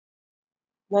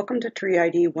Welcome to Tree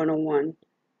ID 101,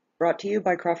 brought to you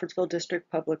by Crawfordsville District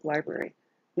Public Library.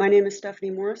 My name is Stephanie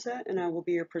Morrissette, and I will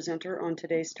be your presenter on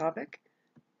today's topic.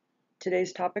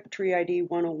 Today's topic, Tree ID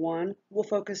 101, will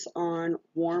focus on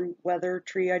warm weather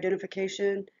tree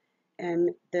identification,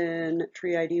 and then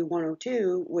Tree ID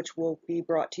 102, which will be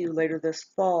brought to you later this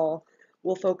fall,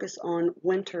 will focus on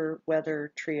winter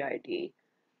weather tree ID.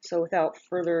 So without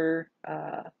further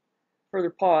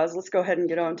pause, let's go ahead and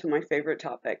get on to my favorite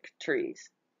topic, trees.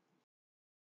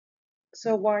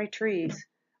 So why trees?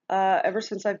 Ever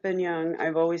since I've been young,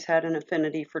 I've always had an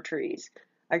affinity for trees.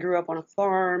 I grew up on a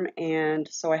farm, and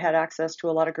so I had access to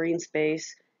a lot of green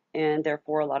space and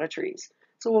therefore a lot of trees.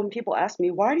 So when people ask me,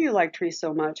 why do you like trees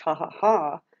so much? Ha ha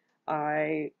ha.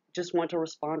 I just want to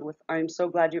respond with, I'm so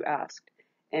glad you asked.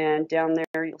 And down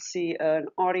there, you'll see an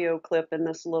audio clip in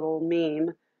this little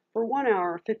meme for 1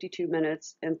 hour, 52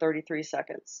 minutes, and 33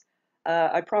 seconds.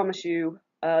 I promise you,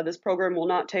 this program will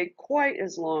not take quite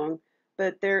as long,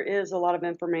 but there is a lot of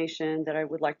information that I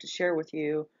would like to share with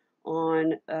you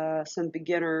on some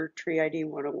beginner Tree ID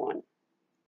 101.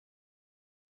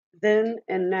 Then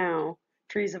and now,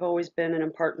 trees have always been an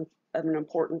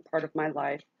important part of my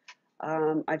life.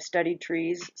 I've studied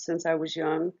trees since I was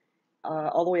young,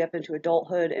 all the way up into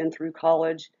adulthood and through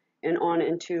college and on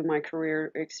into my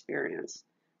career experience.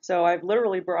 So I've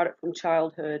literally brought it from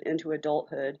childhood into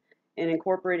adulthood and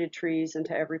incorporated trees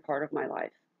into every part of my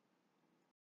life.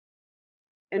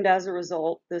 And as a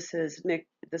result, this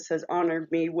has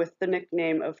honored me with the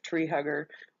nickname of tree hugger,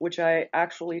 which I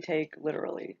actually take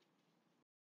literally.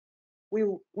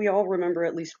 We all remember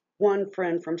at least one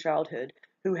friend from childhood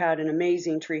who had an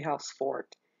amazing treehouse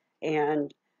fort,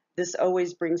 and this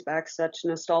always brings back such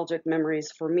nostalgic memories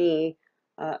for me.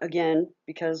 Again,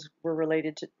 because we're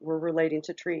relating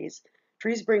to trees.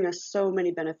 Trees bring us so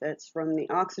many benefits, from the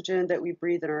oxygen that we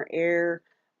breathe in our air,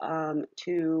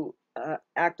 to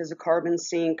act as a carbon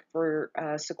sink for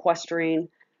sequestering,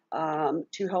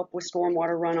 to help with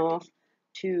stormwater runoff,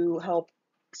 to help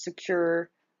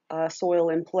secure soil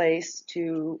in place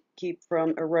to keep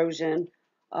from erosion.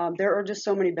 There are just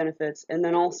so many benefits. And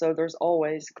then also there's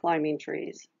always climbing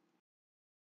trees.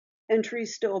 And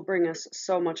trees still bring us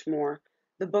so much more.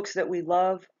 The books that we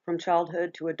love from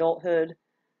childhood to adulthood,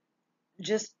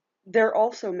 just they're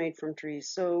also made from trees.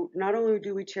 So not only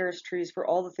do we cherish trees for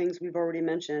all the things we've already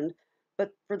mentioned,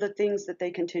 but for the things that they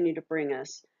continue to bring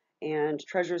us and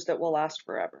treasures that will last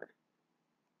forever.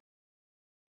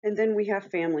 And then we have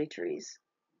family trees.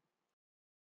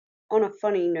 On a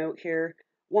funny note here,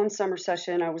 one summer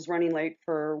session I was running late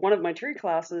for one of my tree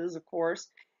classes, of course,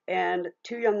 and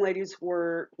two young ladies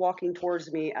were walking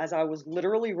towards me as I was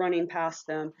literally running past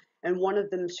them, and one of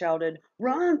them shouted,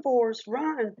 "Run, Forrest,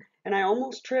 run!" And I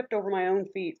almost tripped over my own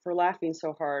feet for laughing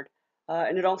so hard.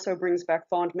 And it also brings back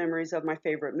fond memories of my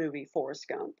favorite movie, Forrest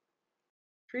Gump.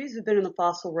 Trees have been in the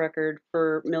fossil record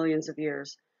for millions of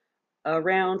years.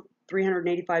 Around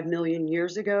 385 million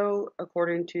years ago,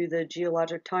 according to the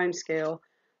geologic time scale.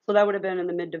 So that would have been in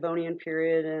the mid-Devonian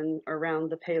period and around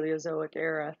the Paleozoic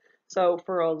era. So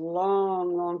for a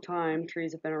long, long time,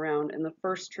 trees have been around. And the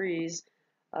first trees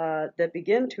that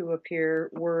began to appear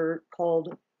were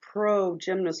called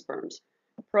pro-gymnosperms.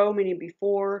 Pro meaning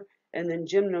before, and then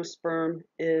gymnosperm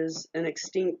is an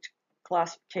extinct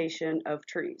classification of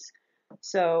trees.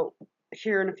 So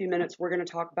here in a few minutes, we're going to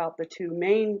talk about the two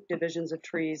main divisions of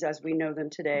trees as we know them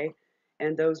today,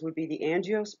 and those would be the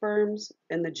angiosperms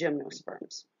and the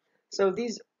gymnosperms. So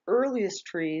these earliest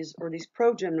trees, or these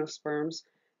progymnosperms,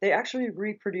 they actually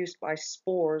reproduced by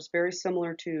spores, very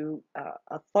similar to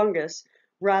a fungus,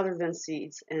 rather than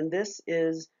seeds. And this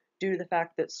is due to the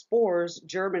fact that spores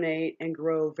germinate and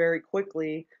grow very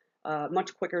quickly,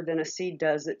 much quicker than a seed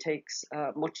does. It takes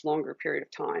a much longer period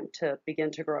of time to begin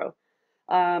to grow.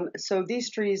 So these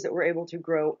trees that were able to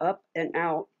grow up and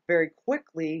out very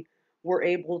quickly were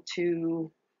able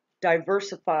to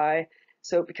diversify.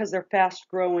 So because they're fast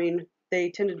growing,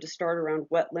 they tended to start around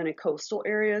wetland and coastal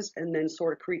areas and then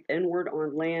sort of creep inward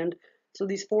on land. So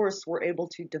these forests were able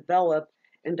to develop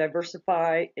and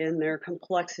diversify in their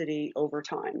complexity over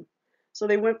time. So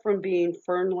they went from being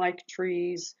fern-like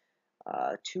trees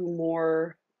to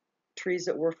more trees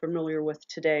that we're familiar with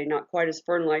today, not quite as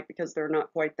fern-like because they're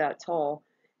not quite that tall,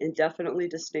 and definitely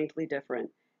distinctly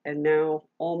different, and now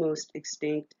almost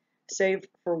extinct, save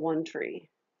for one tree.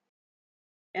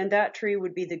 And that tree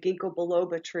would be the ginkgo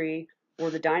biloba tree, or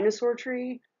the dinosaur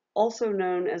tree, also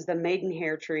known as the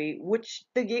maidenhair tree, which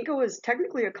the ginkgo is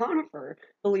technically a conifer,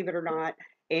 believe it or not,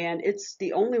 and it's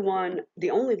the only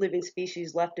living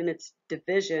species left in its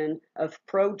division of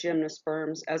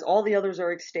progymnosperms, as all the others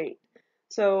are extinct.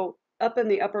 So up in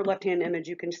the upper left-hand image,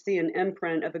 you can see an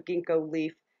imprint of a ginkgo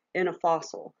leaf in a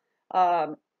fossil.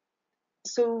 Um,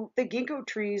 so the ginkgo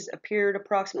trees appeared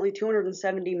approximately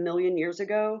 270 million years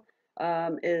ago,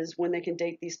 is when they can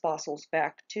date these fossils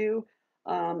back to.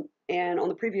 And on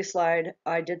the previous slide,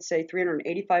 I did say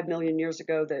 385 million years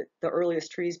ago that the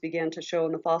earliest trees began to show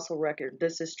in the fossil record.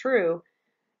 This is true,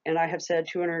 and I have said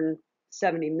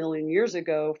 270 million years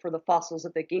ago for the fossils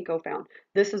that the ginkgo found.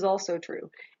 This is also true.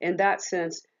 In that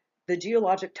sense, the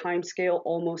geologic time scale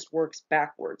almost works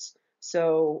backwards.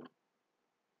 So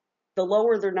the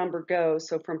lower their number goes,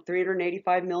 so from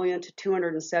 385 million to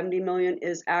 270 million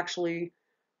is actually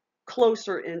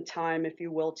closer in time, if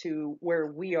you will, to where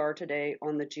we are today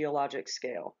on the geologic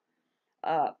scale.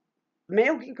 Uh,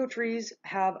 Male ginkgo trees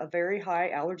have a very high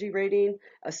allergy rating,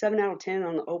 a 7 out of 10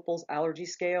 on the Opal's allergy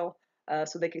scale,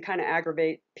 so they can kind of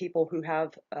aggravate people who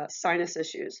have sinus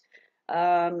issues.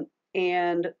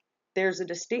 And there's a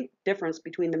distinct difference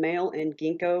between the male and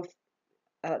female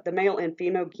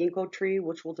ginkgo tree,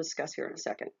 which we'll discuss here in a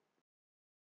second.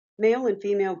 Male and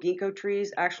female ginkgo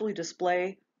trees actually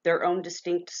display their own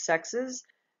distinct sexes.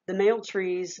 The male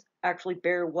trees actually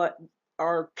bear what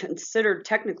are considered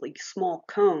technically small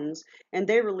cones, and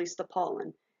they release the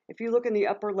pollen. If you look in the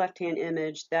upper left-hand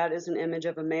image, that is an image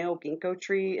of a male ginkgo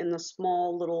tree and the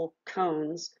small little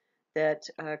cones that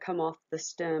come off the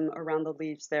stem around the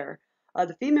leaves there.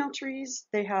 The female trees,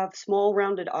 they have small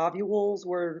rounded ovules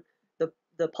where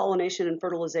the pollination and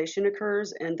fertilization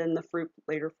occurs, and then the fruit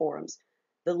later forms.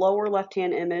 The lower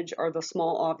left-hand image are the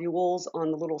small ovules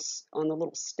on the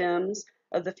little stems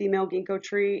of the female ginkgo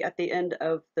tree at the end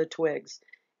of the twigs.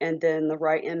 And then the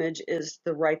right image is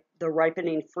the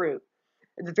ripening fruit.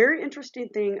 The very interesting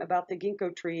thing about the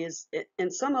ginkgo tree is,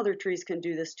 and some other trees can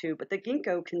do this too, but the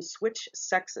ginkgo can switch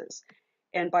sexes.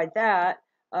 And by that,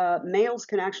 males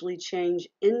can actually change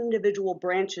individual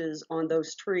branches on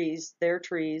those trees, their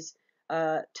trees,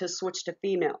 to switch to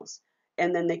females.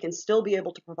 And then they can still be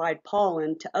able to provide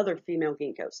pollen to other female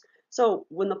ginkgos. So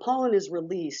when the pollen is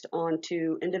released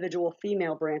onto individual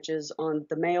female branches on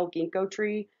the male ginkgo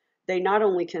tree, they not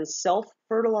only can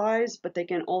self-fertilize, but they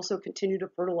can also continue to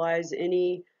fertilize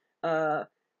any uh,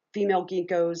 female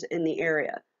ginkgos in the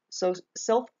area. So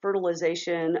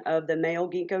self-fertilization of the male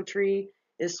ginkgo tree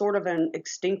is sort of an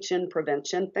extinction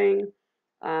prevention thing.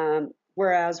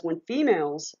 Whereas when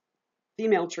female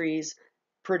trees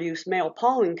produce male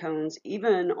pollen cones,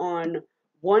 even on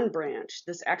one branch,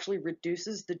 this actually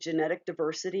reduces the genetic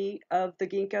diversity of the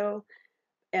ginkgo.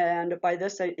 And by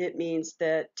this, it means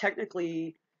that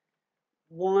technically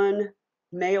one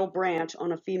male branch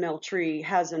on a female tree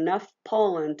has enough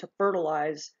pollen to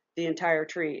fertilize the entire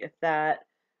tree, if that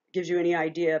gives you any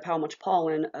idea of how much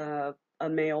pollen a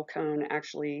male cone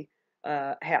actually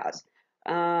has.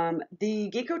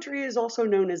 The ginkgo tree is also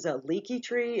known as a leaky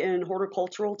tree in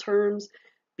horticultural terms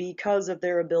because of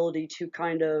their ability to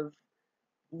kind of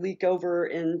leak over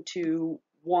into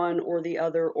one or the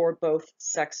other or both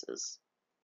sexes.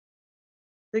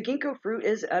 The ginkgo fruit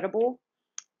is edible,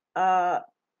 uh,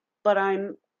 but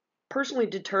I'm personally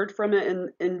deterred from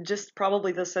it in just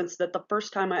probably the sense that the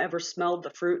first time I ever smelled the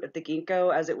fruit of the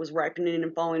ginkgo as it was ripening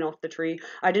and falling off the tree,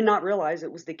 I did not realize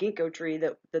it was the ginkgo tree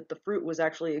that the fruit was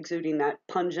actually exuding that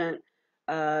pungent,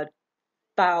 uh,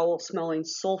 foul smelling,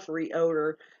 sulfury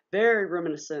odor, very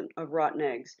reminiscent of rotten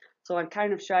eggs. So I'm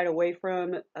kind of shied away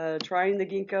from trying the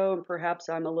ginkgo, and perhaps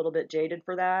I'm a little bit jaded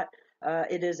for that.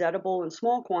 It is edible in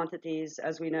small quantities.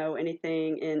 As we know,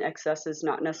 anything in excess is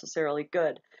not necessarily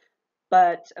good,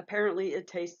 but apparently it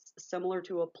tastes similar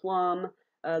to a plum.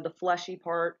 The fleshy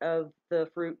part of the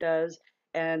fruit does,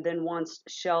 and then once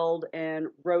shelled and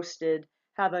roasted,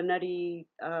 have a nutty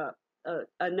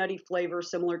flavor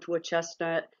similar to a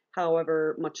chestnut,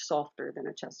 however much softer than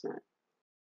a chestnut.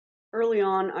 Early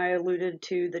on, I alluded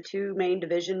to the two main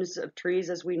divisions of trees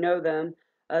as we know them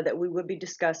that we would be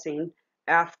discussing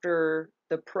after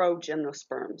the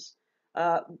progymnosperms.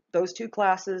 Those two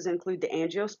classes include the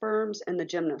angiosperms and the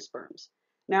gymnosperms.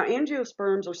 Now,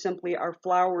 angiosperms are simply our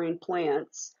flowering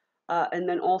plants, and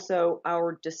then also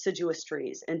our deciduous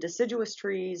trees. And deciduous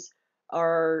trees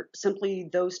are simply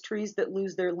those trees that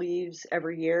lose their leaves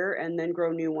every year and then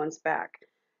grow new ones back.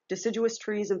 Deciduous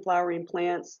trees and flowering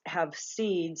plants have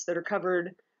seeds that are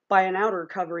covered by an outer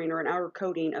covering or an outer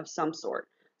coating of some sort.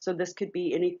 So this could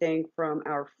be anything from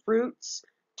our fruits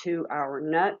to our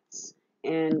nuts,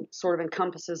 and sort of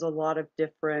encompasses a lot of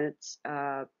different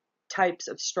types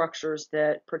of structures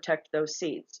that protect those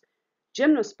seeds.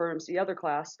 Gymnosperms, the other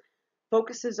class,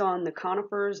 focuses on the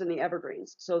conifers and the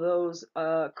evergreens. So those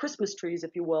Christmas trees,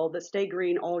 if you will, that stay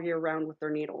green all year round with their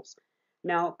needles.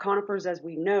 Now, conifers, as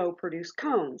we know, produce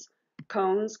cones,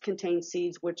 cones contain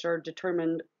seeds which are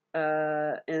determined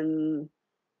in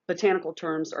botanical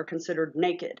terms are considered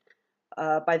naked.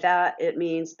 By that, it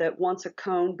means that once a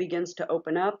cone begins to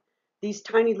open up, these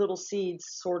tiny little seeds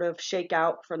sort of shake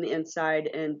out from the inside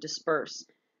and disperse.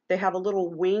 They have a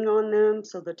little wing on them,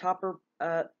 so the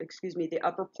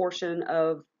upper portion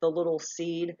of the little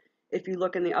seed, if you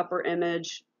look in the upper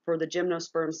image for the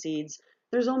gymnosperm seeds,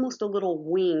 there's almost a little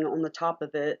wing on the top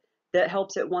of it that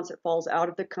helps it, once it falls out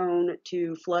of the cone,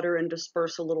 to flutter and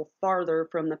disperse a little farther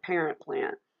from the parent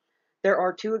plant. There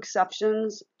are two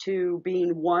exceptions to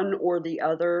being one or the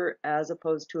other as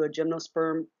opposed to a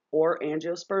gymnosperm or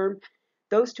angiosperm.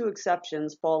 Those two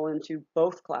exceptions fall into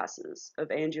both classes of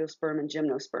angiosperm and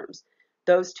gymnosperms.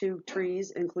 Those two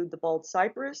trees include the bald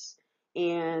cypress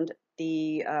and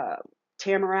the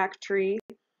tamarack tree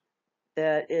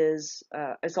that is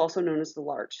also known as the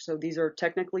larch. So these are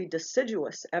technically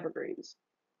deciduous evergreens.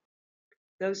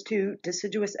 Those two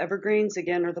deciduous evergreens,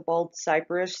 again, are the bald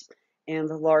cypress and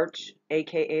the larch,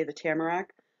 aka the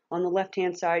tamarack. On the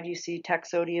left-hand side, you see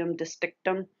Taxodium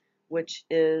distinctum, which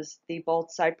is the bald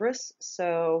cypress.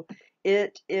 So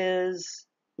it is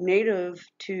native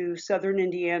to southern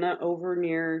Indiana over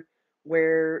near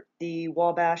where the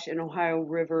Wabash and Ohio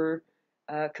River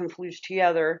confluge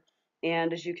together.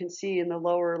 And as you can see in the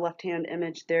lower left-hand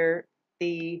image there,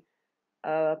 the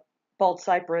uh, bald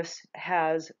cypress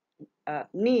has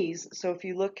knees. So if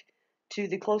you look to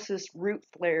the closest root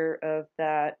flare of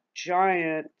that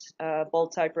giant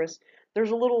bald cypress,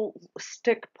 there's a little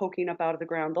stick poking up out of the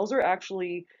ground. Those are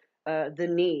actually the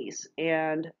knees,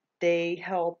 and they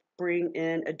help bring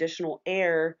in additional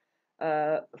air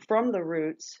from the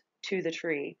roots to the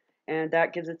tree, and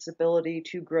that gives its ability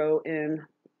to grow in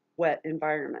wet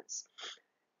environments.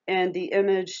 And the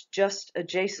image just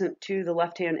adjacent to the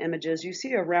left-hand images, you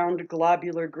see a round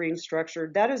globular green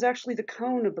structure. That is actually the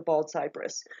cone of the bald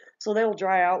cypress. So they'll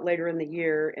dry out later in the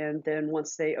year, and then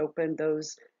once they open,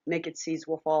 those naked seeds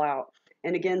will fall out.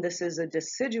 And again, this is a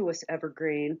deciduous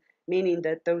evergreen, meaning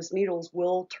that those needles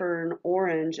will turn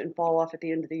orange and fall off at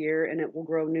the end of the year, and it will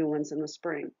grow new ones in the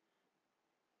spring.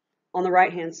 On the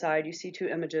right-hand side, you see two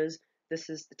images. This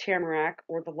is the tamarack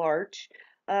or the larch.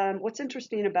 What's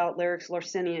interesting about Larix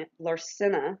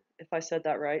larcina, if I said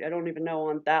that right, I don't even know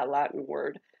on that Latin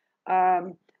word,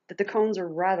 that the cones are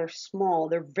rather small.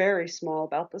 They're very small,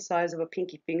 about the size of a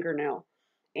pinky fingernail.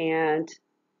 And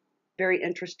very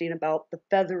interesting about the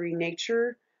feathery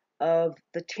nature of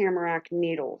the tamarack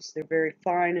needles. They're very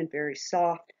fine and very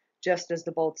soft, just as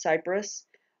the bald cypress.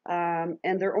 And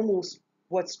they're almost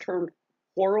what's termed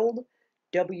whorled,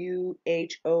 Whorled,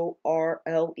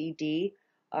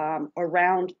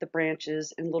 around the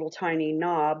branches in little tiny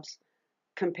knobs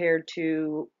compared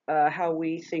to how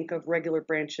we think of regular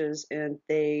branches, and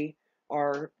they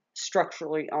are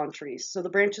structurally on trees. So the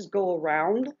branches go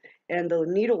around and the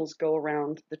needles go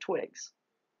around the twigs.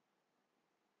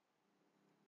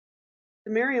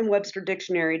 The Merriam-Webster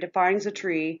Dictionary defines a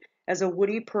tree as a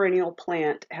woody perennial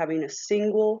plant having a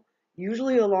single,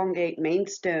 usually elongate main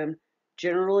stem,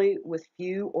 generally with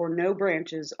few or no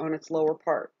branches on its lower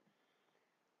part.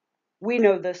 We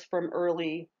know this from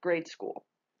early grade school.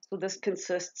 So this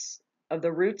consists of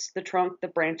the roots, the trunk, the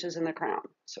branches, and the crown.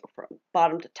 So from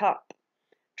bottom to top.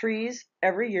 Trees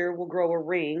every year will grow a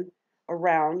ring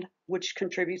around, which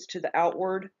contributes to the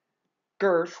outward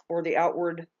girth or the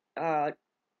outward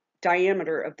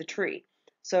diameter of the tree.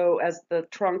 So as the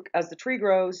tree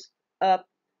grows up,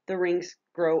 the rings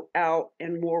grow out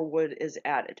and more wood is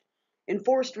added. In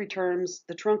forestry terms,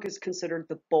 the trunk is considered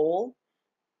the bole.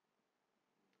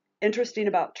 Interesting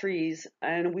about trees,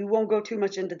 and we won't go too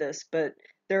much into this, but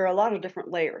there are a lot of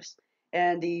different layers.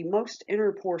 And the most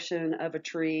inner portion of a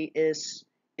tree is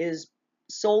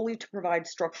solely to provide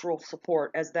structural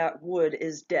support, as that wood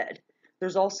is dead.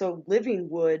 There's also living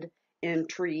wood in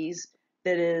trees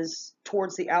that is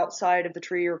towards the outside of the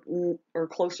tree or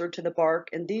closer to the bark,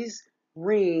 and these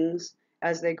rings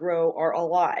as they grow are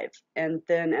alive, and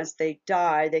then as they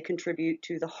die they contribute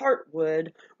to the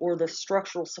heartwood or the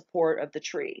structural support of the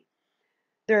tree.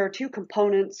 There are two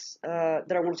components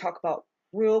that I want to talk about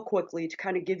real quickly to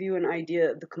kind of give you an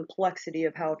idea of the complexity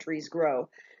of how trees grow.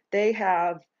 They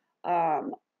have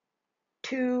um,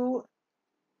 two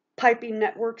piping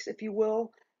networks, if you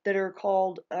will, that are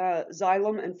called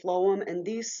xylem and phloem, and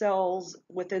these cells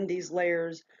within these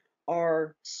layers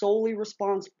are solely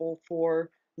responsible for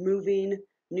moving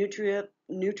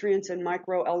nutrients and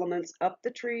microelements up the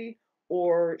tree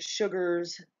or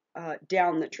sugars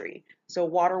down the tree. So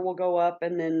water will go up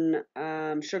and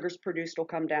then sugars produced will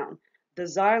come down. The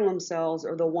xylem cells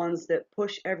are the ones that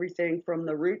push everything from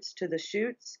the roots to the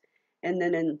shoots, and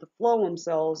then in the phloem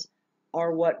cells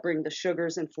are what bring the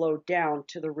sugars and flow down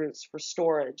to the roots for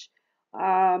storage.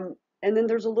 And then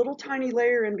there's a little tiny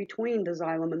layer in between the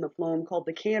xylem and the phloem called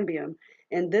the cambium,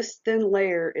 and this thin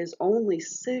layer is only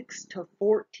 6 to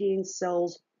 14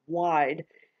 cells wide.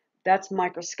 That's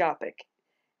microscopic,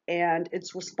 and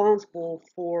it's responsible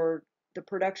for the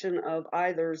production of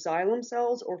either xylem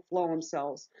cells or phloem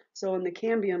cells. So in the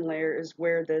cambium layer is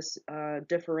where this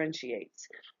differentiates,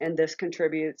 and this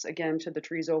contributes again to the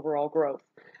tree's overall growth.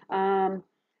 Um,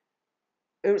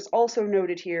 it was also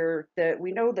noted here that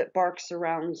we know that bark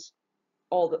surrounds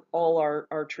all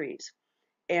our trees,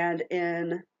 and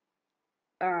in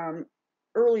um,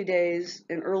 early days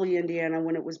in early Indiana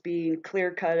when it was being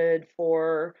clear cutted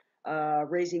for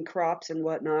raising crops and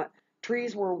whatnot,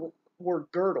 trees were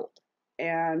girdled.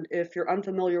 And if you're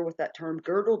unfamiliar with that term,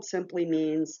 girdled simply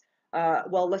means,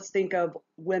 well, let's think of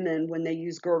women when they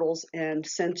use girdles and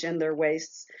cinch in their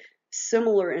waists.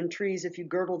 Similar in trees, if you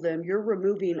girdle them, you're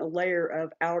removing a layer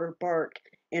of outer bark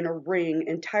in a ring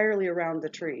entirely around the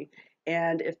tree.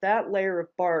 And if that layer of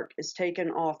bark is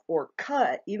taken off or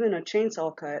cut, even a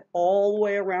chainsaw cut, all the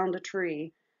way around a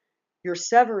tree, you're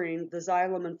severing the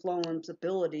xylem and phloem's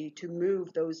ability to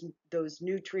move those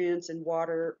nutrients and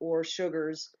water or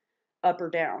sugars up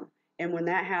or down. And when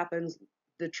that happens,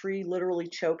 the tree literally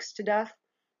chokes to death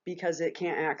because it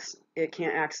can't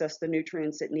access the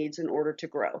nutrients it needs in order to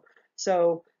grow.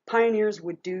 So pioneers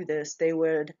would do this. They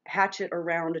would hatchet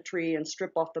around a tree and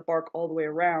strip off the bark all the way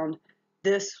around.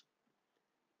 This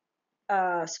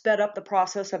sped up the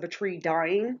process of a tree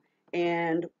dying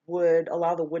and would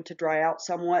allow the wood to dry out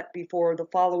somewhat before the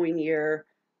following year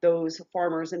those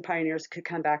farmers and pioneers could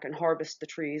come back and harvest the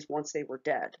trees once they were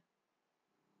dead.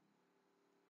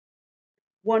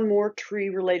 One more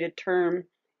tree-related term,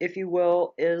 if you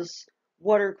will, is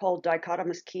what are called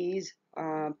dichotomous keys.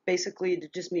 Basically,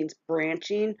 it just means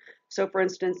branching. So for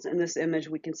instance, in this image,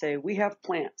 we can say we have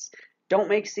plants. Don't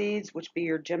make seeds, which be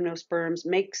your gymnosperms.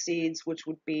 Make seeds, which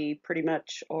would be pretty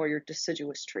much all your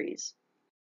deciduous trees.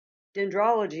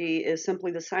 Dendrology is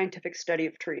simply the scientific study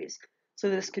of trees. So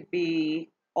this could be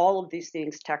all of these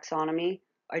things: taxonomy,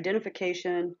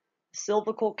 identification,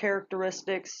 silvical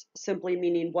characteristics, simply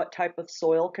meaning what type of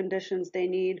soil conditions they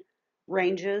need,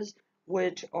 ranges,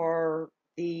 which are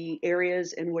the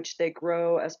areas in which they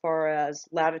grow as far as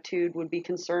latitude would be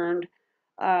concerned,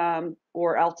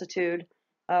 or altitude,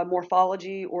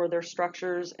 morphology or their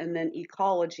structures, and then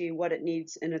ecology, what it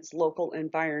needs in its local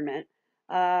environment.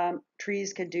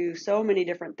 Trees can do so many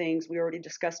different things. We already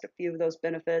discussed a few of those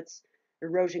benefits: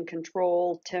 erosion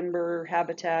control, timber,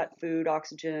 habitat, food,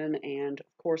 oxygen, and of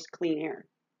course, clean air.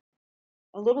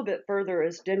 A little bit further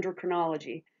is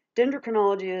dendrochronology.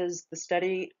 Dendrochronology is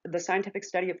the scientific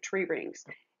study of tree rings.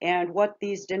 And what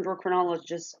these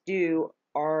dendrochronologists do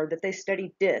are that they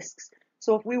study discs.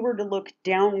 So if we were to look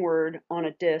downward on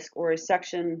a disc or a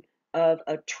section of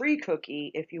a tree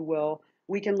cookie, if you will,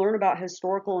 we can learn about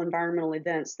historical environmental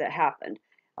events that happened.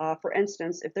 For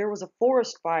instance, if there was a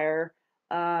forest fire,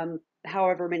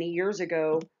 however many years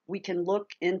ago, we can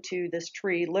look into this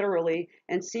tree literally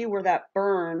and see where that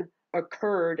burn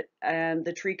occurred and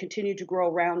the tree continued to grow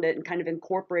around it and kind of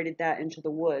incorporated that into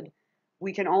the wood.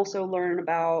 We can also learn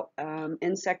about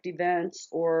insect events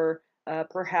or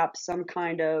perhaps some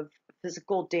kind of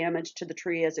physical damage to the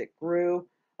tree as it grew,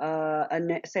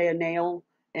 say a nail,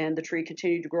 and the tree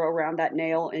continued to grow around that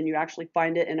nail and you actually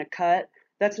find it in a cut.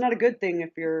 That's not a good thing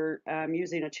if you're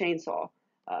using a chainsaw,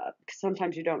 because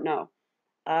sometimes you don't know.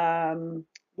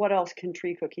 What else can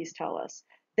tree cookies tell us?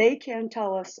 They can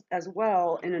tell us as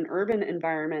well in an urban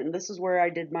environment, and this is where I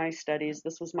did my studies,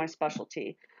 this was my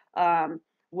specialty,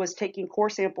 was taking core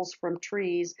samples from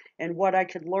trees, and what I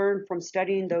could learn from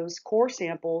studying those core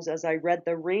samples as I read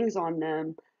the rings on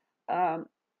them um,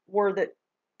 were that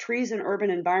trees in urban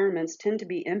environments tend to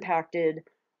be impacted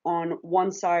on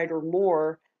one side or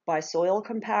more by soil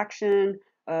compaction,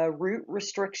 root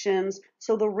restrictions.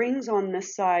 So the rings on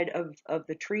this side of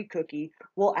the tree cookie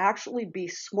will actually be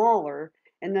smaller,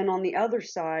 and then on the other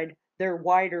side, they're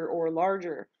wider or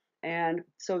larger. And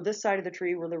so this side of the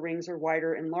tree where the rings are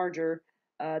wider and larger,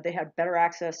 they have better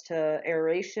access to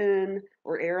aeration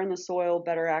or air in the soil,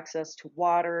 better access to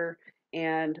water,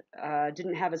 and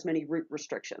didn't have as many root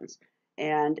restrictions.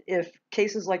 And if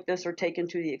cases like this are taken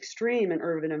to the extreme in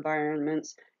urban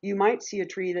environments, you might see a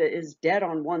tree that is dead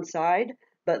on one side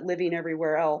but living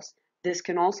everywhere else. This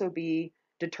can also be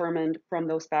determined from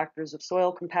those factors of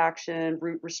soil compaction,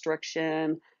 root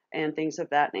restriction, and things of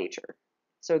that nature.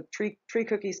 So tree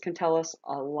cookies can tell us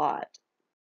a lot.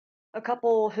 A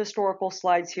couple historical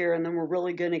slides here, and then we're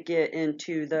really going to get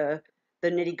into the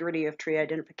nitty gritty of tree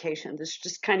identification. This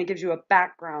just kind of gives you a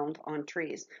background on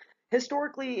trees.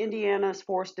 Historically, Indiana's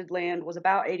forested land was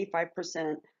about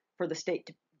 85% for the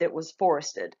state that was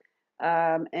forested.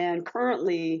 And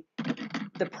currently,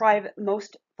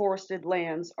 most forested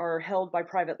lands are held by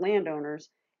private landowners,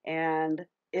 and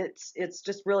it's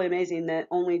just really amazing that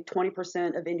only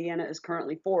 20% of Indiana is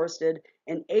currently forested,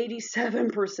 and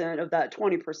 87% of that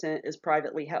 20% is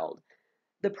privately held.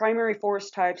 The primary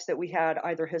forest types that we had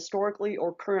either historically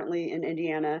or currently in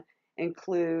Indiana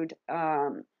include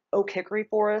oak hickory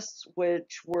forests,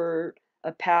 which were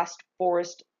a past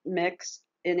forest mix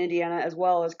in Indiana as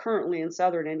well as currently in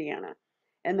southern Indiana.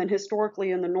 And then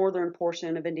historically in the northern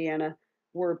portion of Indiana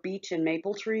were beech and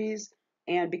maple trees.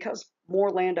 And because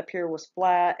more land up here was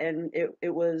flat and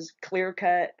it was clear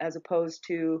cut as opposed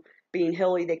to being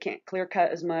hilly, they can't clear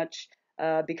cut as much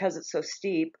because it's so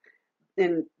steep.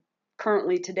 And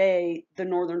currently today, the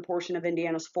northern portion of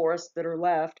Indiana's forests that are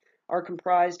left are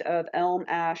comprised of elm,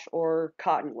 ash, or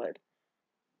cottonwood.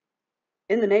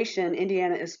 In the nation,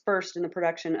 Indiana is first in the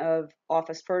production of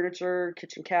office furniture,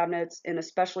 kitchen cabinets, and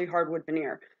especially hardwood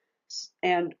veneer,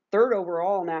 and third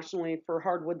overall nationally for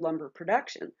hardwood lumber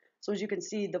production. So as you can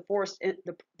see, the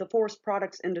forest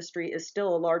products industry is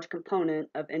still a large component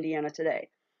of Indiana today.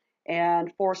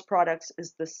 And forest products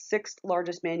is the sixth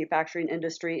largest manufacturing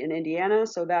industry in Indiana,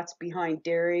 so that's behind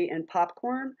dairy and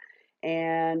popcorn,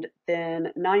 and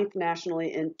then ninth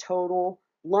nationally in total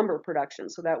lumber production.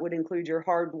 So that would include your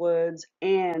hardwoods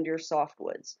and your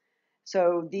softwoods.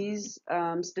 So these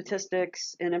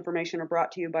statistics and information are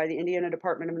brought to you by the Indiana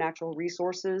Department of Natural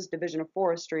Resources, Division of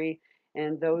Forestry,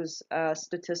 and those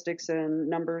statistics and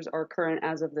numbers are current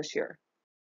as of this year.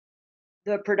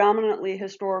 The predominantly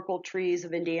historical trees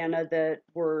of Indiana that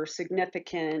were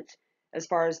significant as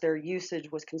far as their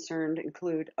usage was concerned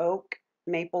include oak,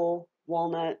 maple,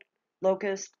 walnut,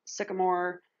 locust,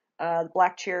 sycamore,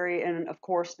 black cherry, and of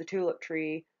course the tulip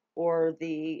tree or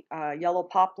the yellow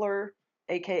poplar,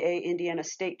 aka Indiana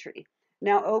state tree.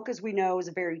 Now, oak, as we know, is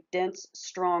a very dense,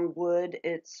 strong wood.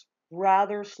 It's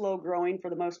rather slow growing for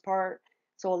the most part.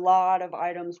 So a lot of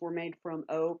items were made from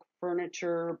oak,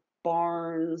 furniture,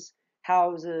 barns,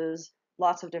 houses,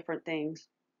 lots of different things.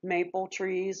 Maple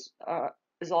trees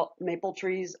maple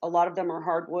trees. A lot of them are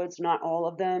hardwoods, not all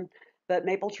of them, but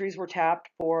maple trees were tapped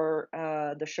for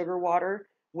the sugar water,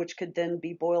 which could then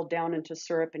be boiled down into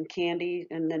syrup and candy,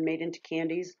 and then made into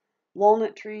candies.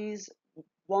 Walnut trees.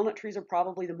 Walnut trees are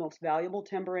probably the most valuable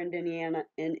timber in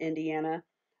Indiana.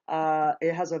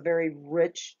 It has a very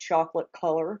rich chocolate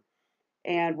color,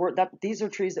 and these are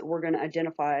trees that we're going to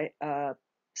identify.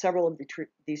 Several of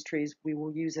these trees we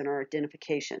will use in our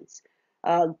identifications.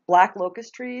 Black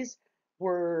locust trees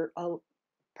were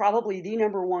probably the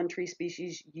number one tree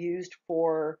species used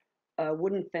for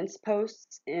wooden fence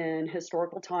posts in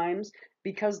historical times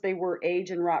because they were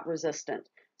age and rot resistant.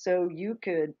 So you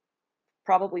could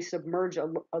probably submerge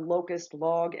a locust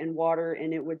log in water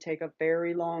and it would take a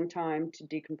very long time to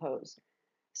decompose.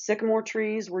 Sycamore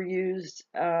trees were used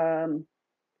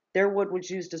their wood was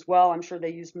used as well. I'm sure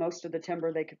they used most of the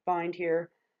timber they could find here.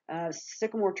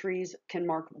 Sycamore trees can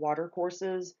mark water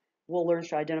courses. We'll learn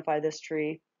to identify this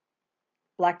tree.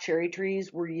 Black cherry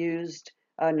trees were used,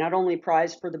 not only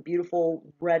prized for the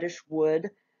beautiful reddish wood,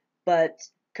 but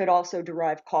could also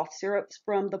derive cough syrups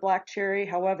from the black cherry.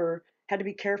 However, had to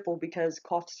be careful because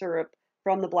cough syrup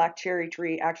from the black cherry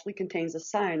tree actually contains a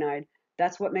cyanide.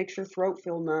 That's what makes your throat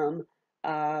feel numb.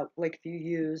 Like if you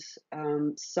use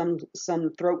some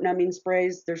throat numbing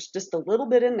sprays, there's just a little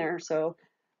bit in there, so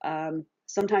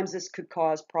sometimes this could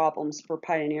cause problems for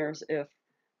pioneers if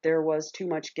there was too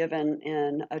much given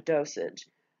in a dosage.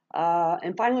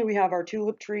 And finally, we have our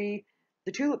tulip tree.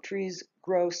 The tulip trees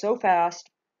grow so fast,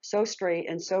 so straight,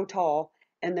 and so tall,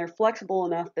 and they're flexible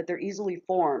enough that they're easily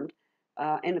formed.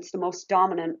 And it's the most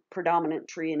predominant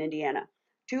tree in Indiana.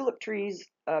 Tulip trees,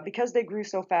 because they grew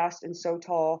so fast and so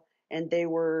tall, and they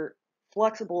were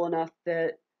flexible enough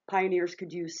that pioneers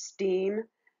could use steam,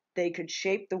 they could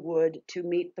shape the wood to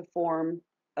meet the form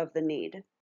of the need.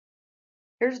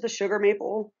 Here's the sugar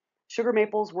maple. Sugar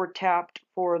maples were tapped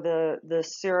for the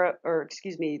syrup, or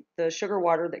excuse me, the sugar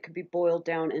water that could be boiled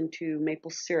down into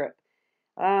maple syrup.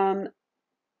 Um,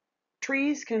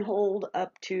 Trees can hold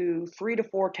up to 3 to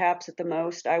 4 taps at the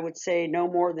most. I would say no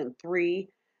more than 3.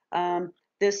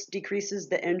 This decreases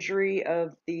the injury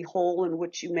of the hole in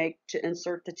which you make to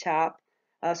insert the tap.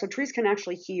 So trees can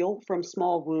actually heal from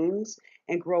small wounds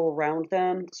and grow around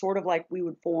them, sort of like we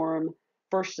would form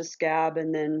first a scab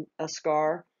and then a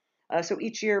scar. So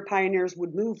each year, pioneers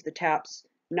would move the taps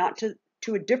not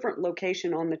to a different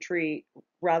location on the tree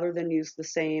rather than use the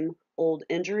same old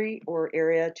injury or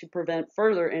area to prevent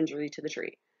further injury to the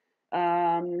tree.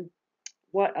 Um,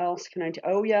 What else can I do?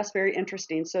 Oh, yes, very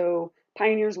interesting. So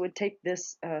pioneers would take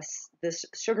this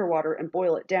sugar water and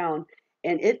boil it down,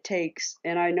 and it takes,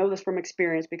 and I know this from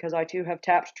experience because I too have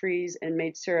tapped trees and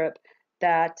made syrup,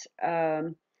 that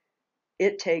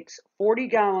it takes 40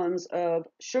 gallons of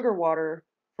sugar water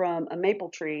from a maple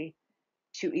tree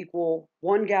to equal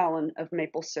 1 gallon of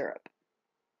maple syrup.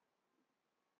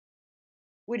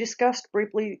 We discussed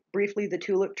briefly the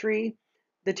tulip tree.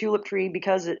 The tulip tree,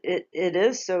 because it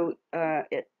is so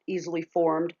it easily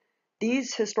formed.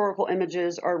 These historical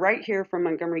images are right here from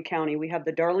Montgomery County. We have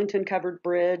the Darlington covered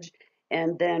bridge,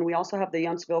 and then we also have the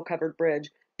Yountsville covered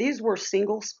bridge. These were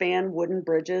single span wooden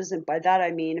bridges, and by that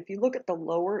I mean if you look at the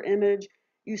lower image,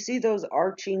 you see those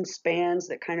arching spans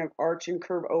that kind of arch and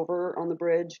curve over on the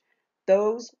bridge.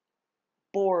 Those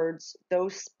boards,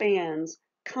 those spans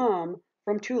come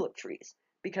from tulip trees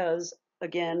because,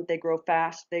 again, they grow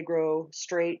fast, they grow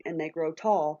straight, and they grow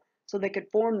tall. So they could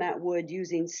form that wood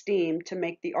using steam to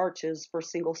make the arches for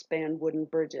single span wooden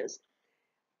bridges.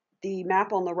 The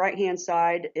map on the right-hand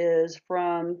side is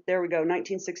from, there we go,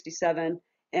 1967,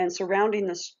 and surrounding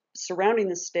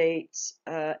the state's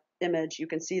image, you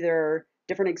can see there are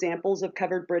different examples of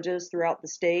covered bridges throughout the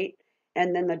state,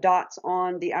 and then the dots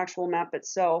on the actual map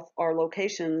itself are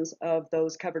locations of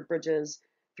those covered bridges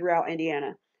throughout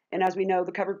Indiana. And as we know,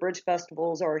 the covered bridge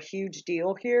festivals are a huge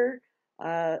deal here.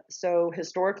 So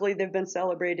historically, they've been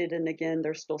celebrated, and again,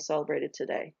 they're still celebrated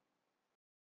today.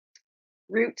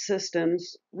 Root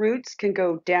systems. Roots can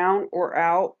go down or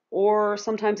out, or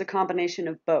sometimes a combination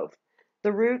of both.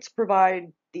 The roots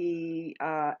provide the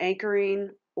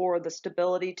anchoring or the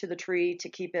stability to the tree to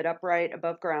keep it upright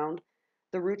above ground.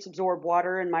 The roots absorb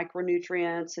water and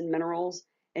micronutrients and minerals,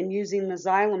 and using the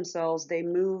xylem cells, they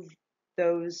move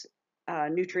those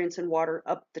nutrients and water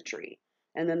up the tree,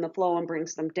 and then the phloem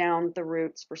brings them down the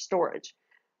roots for storage.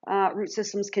 Root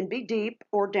systems can be deep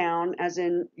or down, as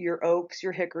in your oaks,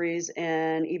 your hickories,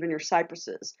 and even your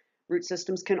cypresses. Root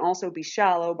systems can also be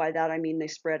shallow. By that I mean they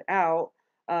spread out.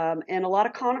 And a lot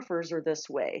of conifers are this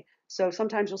way. So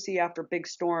sometimes you'll see after big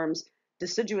storms,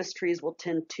 deciduous trees will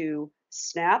tend to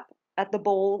snap at the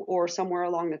bole or somewhere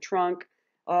along the trunk,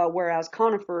 whereas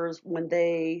conifers, when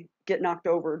they get knocked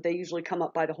over, they usually come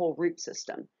up by the whole root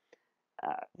system.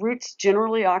 Roots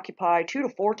generally occupy 2 to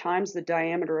 4 times the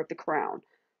diameter of the crown.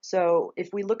 So if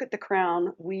we look at the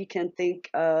crown, we can think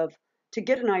of, to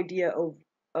get an idea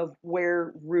of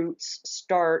where roots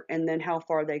start and then how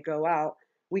far they go out,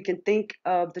 we can think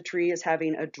of the tree as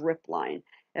having a drip line.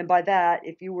 And by that,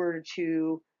 if you were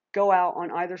to go out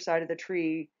on either side of the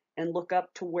tree and look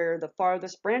up to where the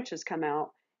farthest branches come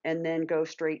out and then go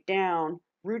straight down,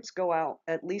 roots go out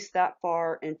at least that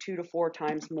far and 2 to 4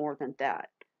 times more than that.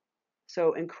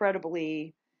 So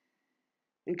incredibly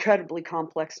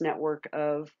complex network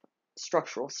of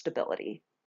structural stability.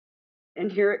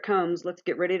 And here it comes. Let's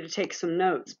get ready to take some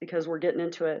notes because we're getting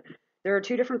into it. There are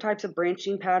two different types of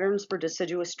branching patterns for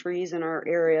deciduous trees in our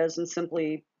areas and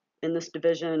simply in this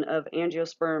division of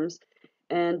angiosperms.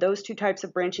 And those two types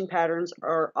of branching patterns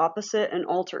are opposite and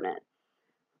alternate.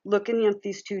 Looking at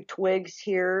these two twigs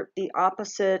here, the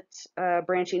opposite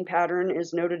branching pattern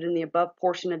is noted in the above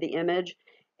portion of the image,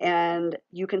 and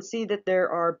you can see that there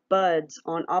are buds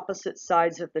on opposite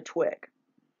sides of the twig.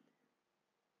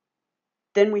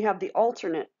 Then we have the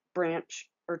alternate branch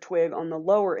or twig on the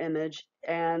lower image,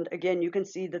 and again you can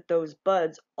see that those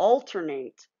buds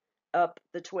alternate up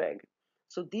the twig.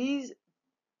 So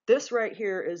this right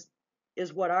here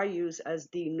is what I use as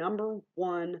the number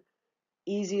one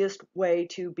easiest way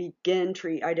to begin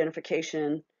tree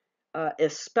identification,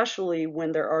 especially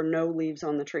when there are no leaves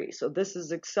on the tree. So this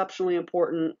is exceptionally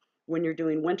important when you're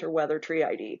doing winter weather tree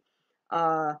ID.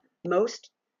 Most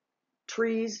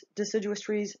trees, deciduous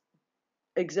trees,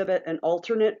 exhibit an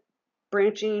alternate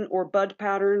branching or bud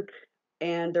pattern,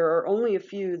 and there are only a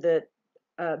few that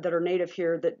that are native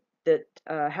here that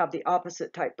have the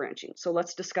opposite type branching. So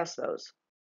let's discuss those.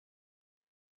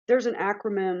 There's an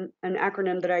acronym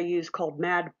that I use called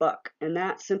MAD-BUCK, and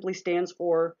that simply stands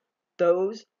for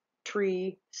those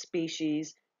tree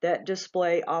species that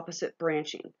display opposite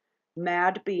branching.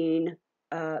 MAD being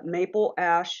maple,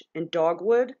 ash, and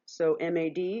dogwood, so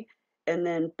MAD, and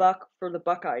then buck for the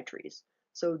buckeye trees.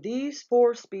 So these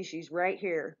four species right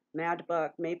here,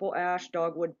 MAD-BUCK, maple, ash,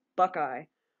 dogwood, buckeye,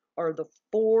 are the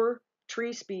four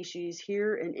tree species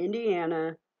here in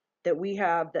Indiana that we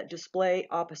have that display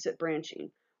opposite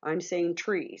branching. I'm saying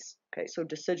trees, okay, so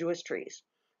deciduous trees.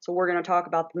 So we're going to talk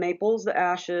about the maples, the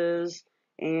ashes,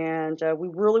 and we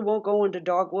really won't go into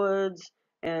dogwoods,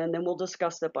 and then we'll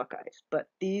discuss the buckeyes. But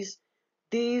these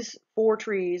four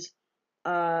trees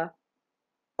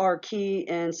are key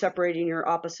in separating your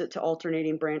opposite to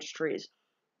alternating branch trees.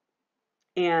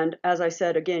 And as I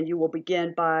said, again, you will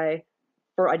begin by,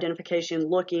 for identification,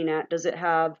 looking at, does it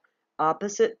have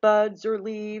opposite buds or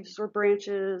leaves or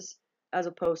branches as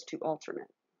opposed to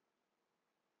alternate?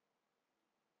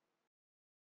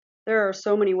 There are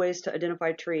so many ways to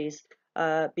identify trees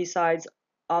besides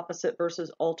opposite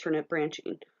versus alternate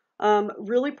branching.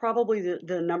 Really, probably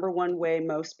the number one way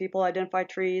most people identify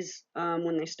trees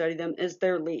when they study them is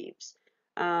their leaves.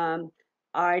 Um,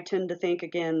 I tend to think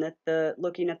again that the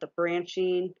looking at the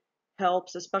branching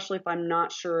helps, especially if I'm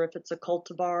not sure if it's a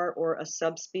cultivar or a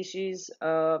subspecies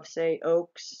of, say,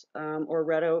 oaks or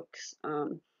red oaks.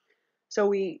 So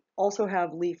we also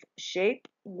have leaf shape,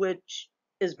 which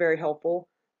is very helpful.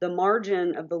 The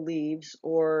margin of the leaves,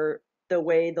 or the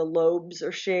way the lobes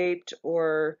are shaped,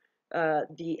 or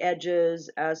the edges,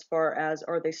 as far as,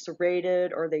 are they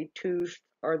serrated, are they toothed,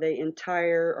 are they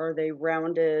entire, are they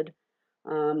rounded?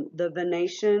 The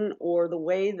venation, or the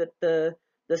way that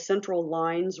the central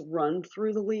lines run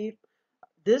through the leaf.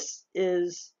 This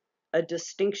is a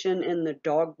distinction in the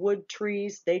dogwood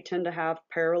trees. They tend to have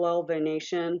parallel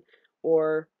venation,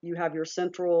 or you have your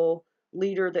central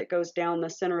leader that goes down the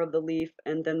center of the leaf,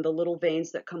 and then the little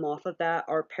veins that come off of that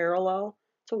are parallel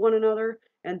to one another,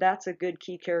 and that's a good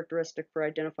key characteristic for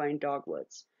identifying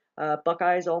dogwoods.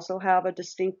 Buckeyes also have a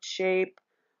distinct shape,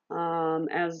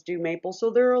 as do maples,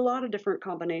 so there are a lot of different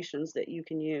combinations that you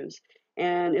can use.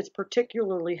 And it's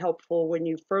particularly helpful when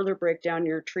you further break down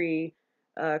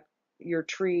uh, your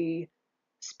tree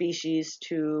species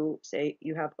to, say,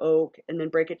 you have oak, and then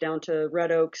break it down to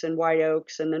red oaks and white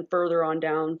oaks, and then further on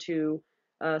down to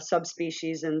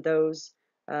subspecies in those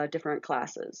different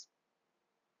classes.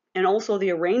 And also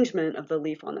the arrangement of the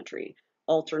leaf on the tree,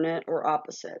 alternate or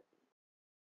opposite.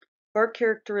 Bark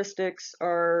characteristics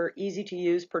are easy to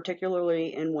use,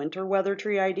 particularly in winter weather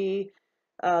tree ID.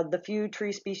 The few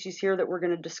tree species here that we're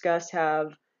going to discuss have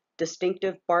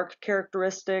distinctive bark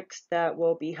characteristics that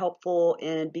will be helpful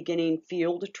in beginning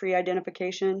field tree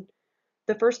identification.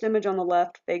 The first image on the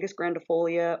left, Fagus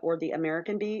grandifolia, or the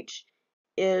American beech,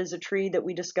 is a tree that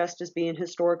we discussed as being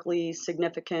historically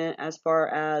significant as far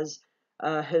as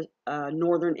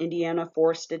northern Indiana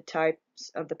forested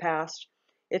types of the past.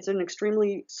 It's an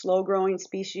extremely slow-growing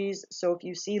species, so if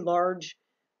you see large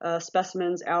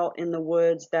specimens out in the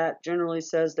woods, that generally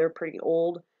says they're pretty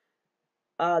old.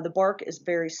 The bark is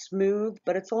very smooth,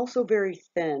 but it's also very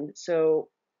thin. So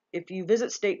if you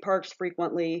visit state parks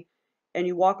frequently and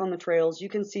you walk on the trails, you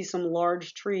can see some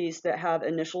large trees that have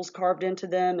initials carved into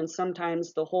them, and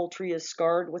sometimes the whole tree is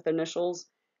scarred with initials.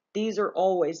 These are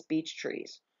always beech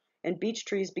trees. And beech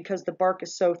trees, because the bark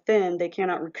is so thin, they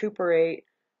cannot recuperate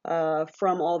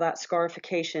from all that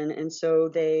scarification, and so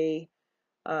they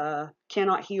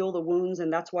cannot heal the wounds,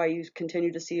 and that's why you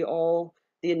continue to see all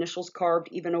the initials carved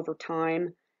even over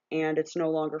time, and it's no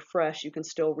longer fresh. You can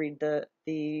still read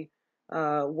the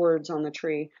words on the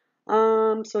tree.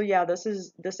 So yeah,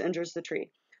 this injures the tree,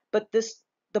 but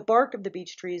the bark of the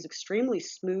beech tree is extremely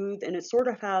smooth, and it sort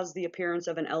of has the appearance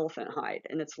of an elephant hide,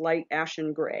 and it's light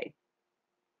ashen gray.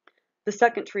 The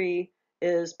second tree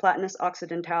is Platanus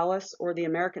occidentalis, or the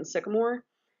American sycamore.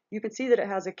 You can see that it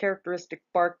has a characteristic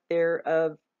bark there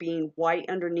of being white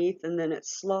underneath, and then it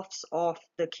sloughs off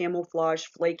the camouflage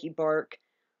flaky bark.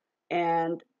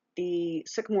 And the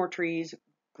sycamore trees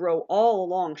grow all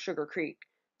along Sugar Creek,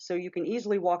 so you can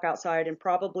easily walk outside and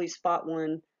probably spot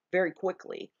one very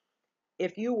quickly.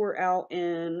 If you were out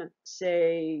in,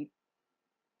 say,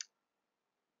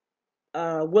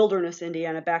 wilderness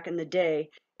Indiana back in the day,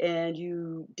 and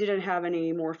you didn't have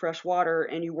any more fresh water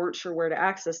and you weren't sure where to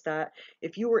access that,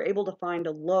 if you were able to find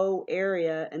a low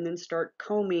area and then start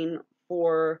combing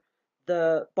for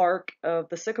the bark of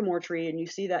the sycamore tree and you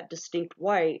see that distinct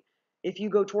white, if you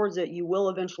go towards it, you will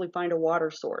eventually find a water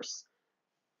source.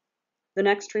 The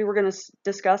next tree we're going to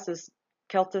discuss is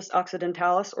Celtis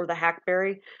occidentalis, or the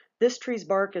hackberry. This tree's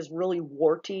bark is really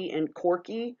warty and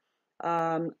corky.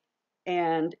 Um,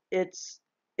 and it's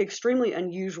extremely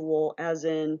unusual, as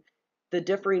in the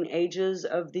differing ages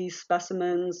of these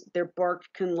specimens, their bark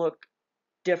can look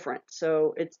different.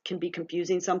 So it can be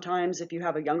confusing sometimes if you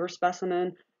have a younger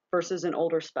specimen versus an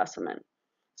older specimen.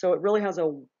 So it really has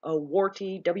a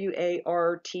warty,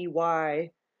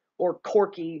 W-A-R-T-Y, or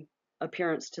corky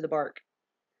appearance to the bark.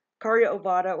 Caria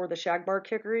ovata, or the shagbark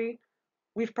hickory,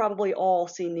 we've probably all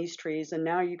seen these trees, and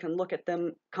now you can look at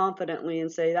them confidently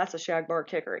and say that's a shagbark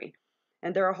hickory.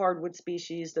 And they're a hardwood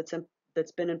species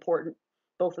that's been important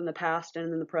both in the past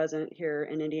and in the present here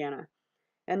in Indiana.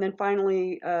 And then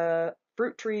finally,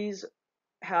 fruit trees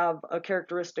have a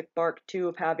characteristic bark too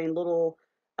of having little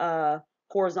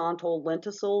horizontal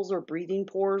lenticels or breathing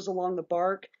pores along the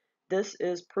bark. This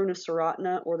is Prunus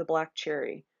serotina, or the black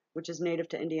cherry, which is native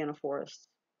to Indiana forests.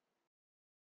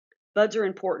 Buds are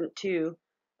important too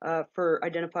for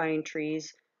identifying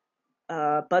trees.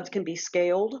 Buds can be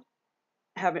scaled,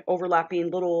 having overlapping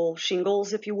little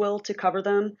shingles, if you will, to cover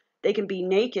them. They can be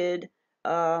naked,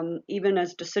 even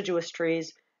as deciduous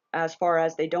trees, as far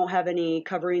as they don't have any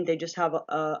covering. They just have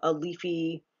a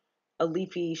leafy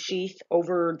sheath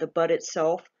over the bud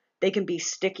itself. They can be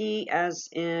sticky, as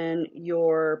in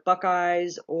your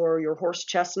buckeyes or your horse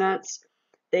chestnuts.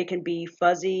 They can be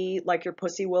fuzzy, like your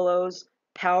pussy willows,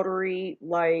 powdery,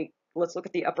 like, let's look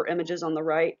at the upper images on the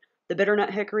right. The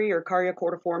bitternut hickory, or Carya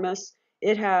cordiformis,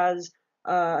 it has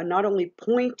not only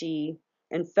pointy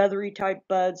and feathery type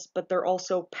buds, but they're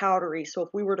also powdery. So if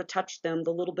we were to touch them,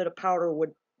 the little bit of powder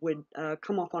would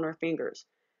come off on our fingers.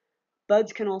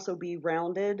 Buds can also be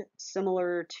rounded,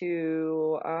 similar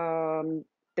to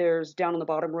there's down on the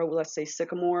bottom row, let's say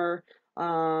sycamore.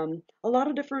 A lot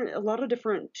of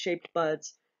different shaped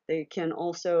buds. They can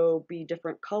also be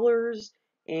different colors,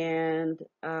 and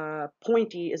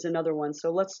pointy is another one.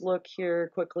 So let's look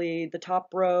here quickly. The top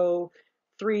row,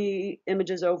 3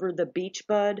 images over, the beech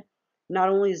bud. Not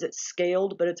only is it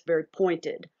scaled, but it's very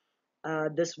pointed.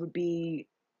 This would be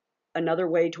another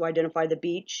way to identify the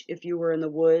beech if you were in the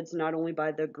woods, not only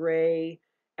by the gray,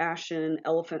 ashen,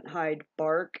 elephant hide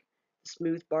bark,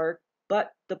 smooth bark,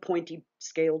 but the pointy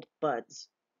scaled buds.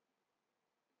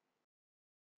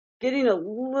 Getting a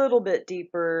little bit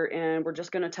deeper, and we're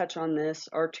just going to touch on this,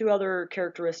 are 2 other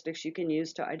characteristics you can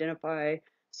use to identify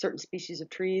certain species of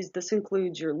trees. This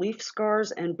includes your leaf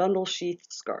scars and bundle sheath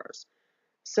scars.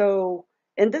 So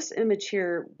in this image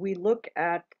here, we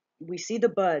see the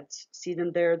buds, see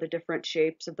them there, the different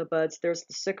shapes of the buds. There's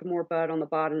the sycamore bud on the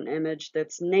bottom image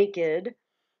that's naked.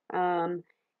 Um,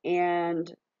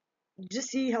 and just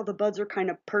see how the buds are kind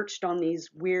of perched on these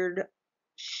weird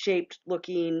shaped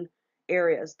looking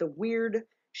areas. The weird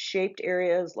shaped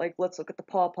areas, like let's look at the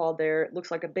pawpaw there. It looks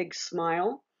like a big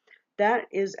smile. That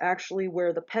is actually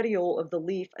where the petiole of the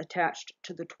leaf attached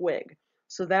to the twig.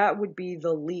 So that would be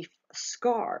the leaf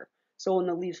scar. So when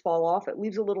the leaves fall off, it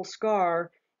leaves a little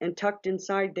scar, and tucked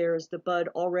inside there is the bud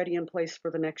already in place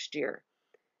for the next year.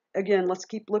 Again, let's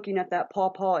keep looking at that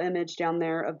pawpaw image down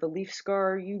there of the leaf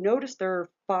scar. You notice there are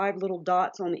 5 little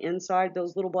dots on the inside.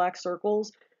 Those little black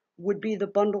circles would be the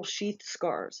bundle sheath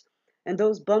scars. And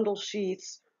those bundle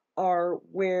sheaths are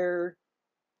where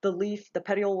the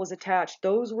petiole was attached.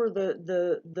 Those were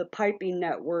the piping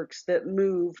networks that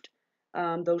moved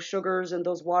those sugars and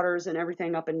those waters and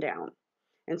everything up and down.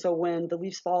 And so when the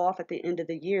leaves fall off at the end of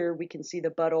the year, we can see the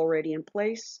bud already in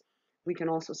place. We can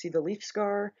also see the leaf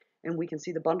scar, and we can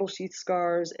see the bundle sheath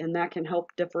scars, and that can help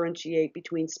differentiate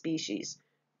between species.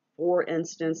 For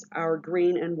instance, our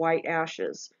green and white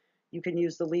ashes. You can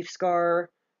use the leaf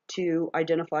scar to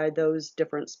identify those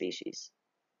different species,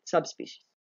 subspecies.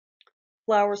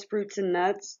 Flowers, fruits, and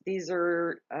nuts. These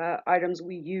are items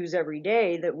we use every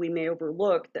day that we may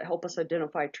overlook that help us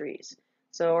identify trees.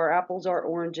 So our apples, our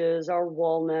oranges, our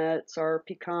walnuts, our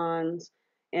pecans,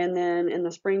 and then in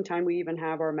the springtime we even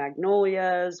have our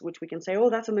magnolias, which we can say, oh,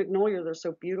 that's a magnolia, they're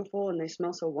so beautiful and they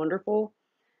smell so wonderful.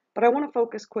 But I want to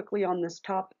focus quickly on this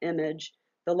top image,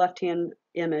 the left-hand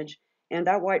image, and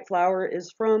that white flower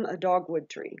is from a dogwood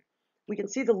tree. We can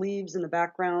see the leaves in the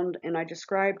background, and I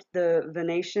described the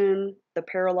venation, the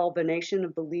parallel venation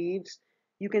of the leaves.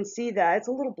 You can see that it's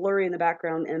a little blurry in the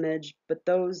background image, but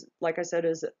those, like I said,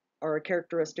 are a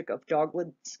characteristic of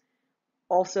dogwoods.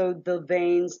 Also, the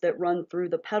veins that run through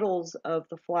the petals of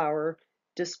the flower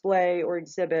display or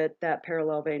exhibit that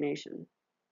parallel venation.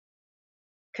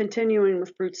 Continuing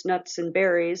with fruits, nuts, and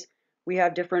berries, we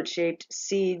have different shaped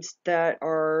seeds that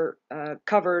are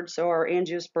covered. So our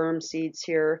angiosperm seeds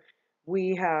here,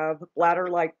 we have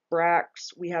bladder-like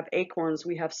bracts, we have acorns,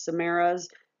 we have samaras.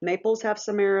 Maples have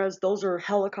samaras. Those are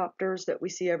helicopters that we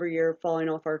see every year falling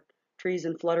off our trees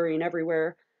and fluttering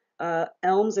everywhere.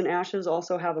 Elms and ashes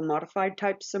also have a modified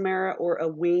type samara, or a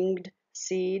winged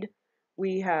seed.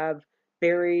 We have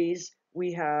berries,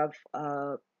 we have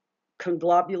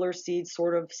conglobular seeds,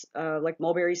 sort of like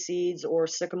mulberry seeds or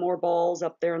sycamore balls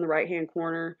up there in the right-hand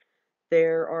corner.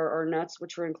 There are our nuts,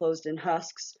 which are enclosed in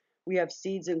husks. We have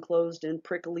seeds enclosed in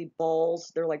prickly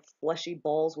balls. They're like fleshy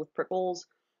balls with prickles.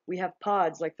 We have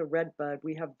pods like the red bud.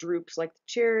 We have drupes like the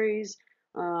cherries,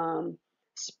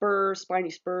 spurs, spiny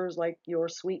spurs like your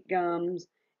sweet gums.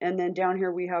 And then down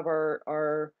here we have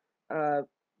our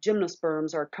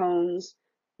gymnosperms, our cones,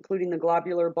 including the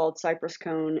globular bald cypress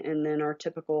cone, and then our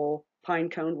typical pine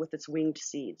cone with its winged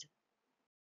seeds.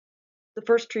 The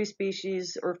first tree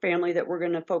species or family that we're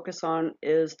going to focus on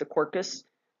is the Quercus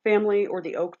family or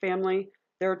the oak family.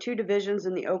 There are two divisions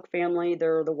in the oak family.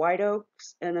 There are the white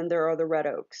oaks and then there are the red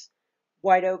oaks.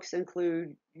 White oaks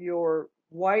include your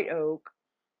white oak,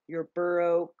 your bur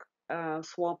oak,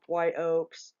 swamp white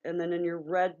oaks, and then in your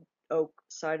red oak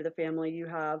side of the family, you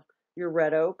have your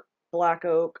red oak, black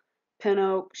oak, pin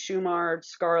oak, Shumard,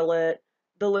 scarlet.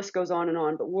 The list goes on and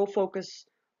on, but we'll focus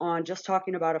on just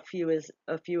talking about a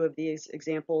few of these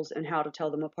examples and how to tell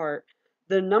them apart.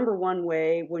 The number one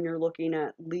way when you're looking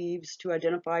at leaves to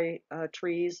identify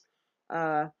trees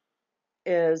uh,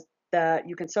 is that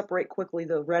you can separate quickly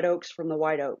the red oaks from the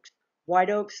white oaks. White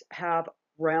oaks have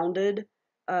rounded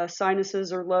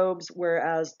sinuses or lobes,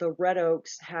 whereas the red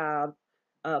oaks have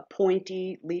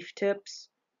pointy leaf tips.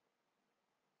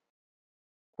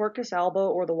 Quercus alba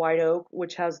or the white oak,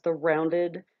 which has the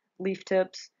rounded leaf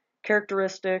tips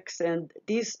characteristics, and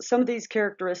some of these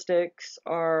characteristics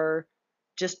are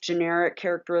just generic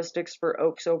characteristics for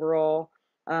oaks overall,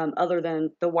 other than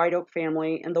the white oak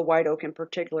family, and the white oak in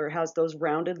particular has those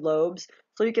rounded lobes.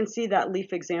 So you can see that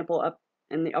leaf example up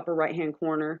in the upper right hand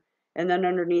corner, and then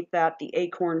underneath that the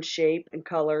acorn shape and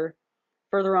color.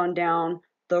 Further on down,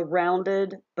 the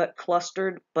rounded but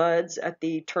clustered buds at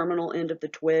the terminal end of the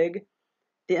twig.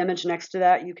 The image next to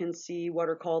that, you can see what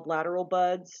are called lateral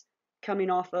buds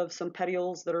coming off of some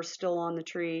petioles that are still on the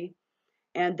tree.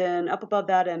 And then up above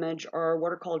that image are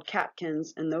what are called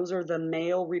catkins, and those are the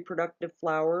male reproductive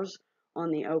flowers on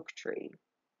the oak tree.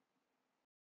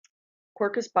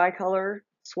 Quercus bicolor,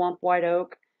 swamp white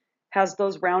oak, has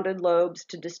those rounded lobes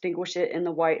to distinguish it in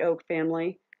the white oak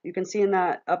family. You can see in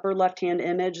that upper left-hand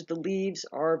image, the leaves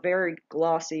are very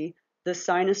glossy. The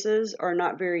sinuses are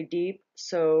not very deep,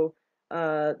 so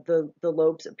the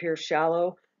lobes appear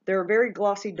shallow. They're very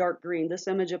glossy dark green. This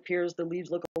image appears the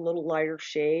leaves look a little lighter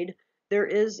shade. There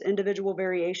is individual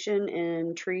variation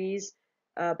in trees,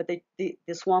 but the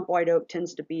swamp white oak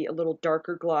tends to be a little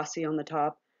darker glossy on the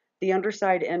top. The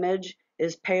underside image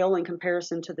is pale in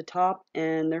comparison to the top,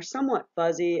 and they're somewhat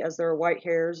fuzzy as there are white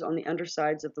hairs on the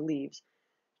undersides of the leaves.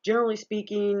 Generally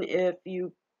speaking, if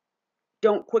you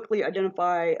don't quickly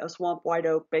identify a swamp white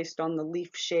oak based on the leaf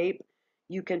shape,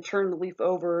 you can turn the leaf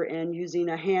over and using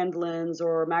a hand lens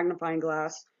or a magnifying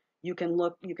glass, you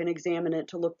can examine it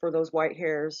to look for those white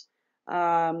hairs.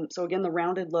 So again, the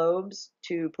rounded lobes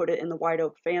to put it in the white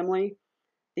oak family.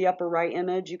 The upper right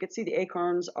image, you can see the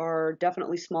acorns are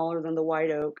definitely smaller than the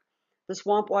white oak. The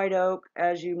swamp white oak,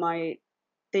 as you might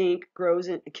think,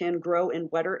 can grow in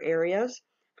wetter areas.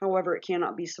 However, it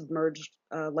cannot be submerged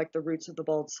like the roots of the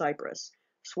bald cypress.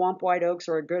 Swamp white oaks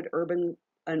are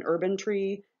an urban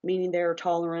tree, meaning they are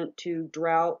tolerant to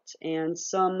drought and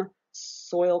some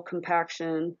soil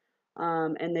compaction,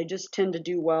 and they just tend to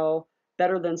do well,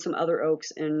 better than some other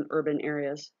oaks in urban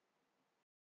areas.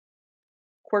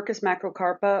 Quercus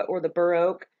macrocarpa, or the bur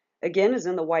oak, again is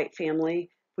in the white family.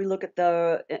 If we look at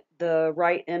the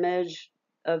right image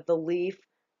of the leaf,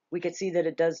 we can see that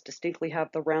it does distinctly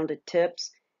have the rounded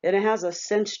tips. And it has a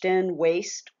cinched in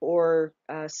waist or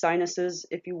sinuses,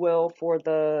 if you will, for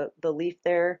the leaf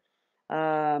there.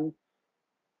 Um,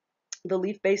 the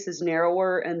leaf base is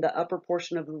narrower and the upper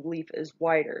portion of the leaf is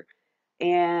wider.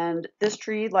 And this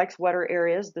tree likes wetter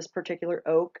areas, this particular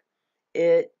oak.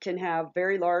 It can have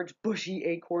very large bushy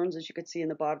acorns, as you can see in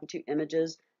the bottom two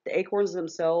images. The acorns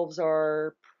themselves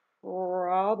are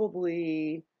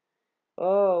probably,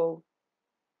 oh,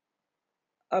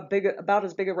 about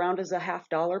as big around as a $half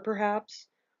perhaps.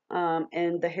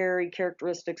 And the hairy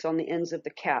characteristics on the ends of the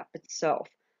cap itself.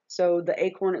 So the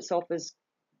acorn itself is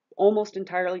almost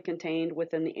entirely contained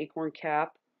within the acorn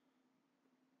cap.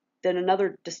 Then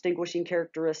another distinguishing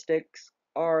characteristics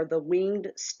are the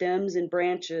winged stems and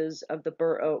branches of the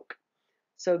bur oak.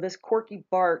 So this corky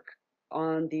bark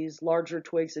on these larger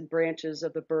twigs and branches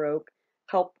of the bur oak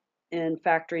help in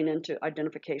factoring into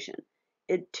identification.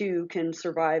 It too can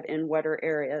survive in wetter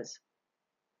areas.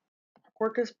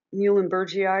 Quercus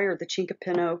muhlenbergii, or the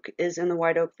chinkapin oak, is in the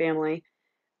white oak family.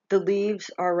 The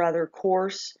leaves are rather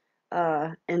coarse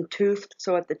and toothed,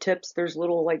 so at the tips there's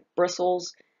little like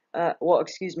bristles. Well,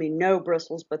 excuse me, no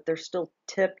bristles, but they're still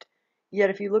tipped. Yet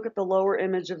if you look at the lower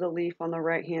image of the leaf on the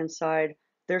right-hand side,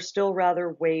 they're still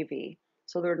rather wavy.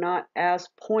 So they're not as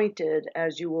pointed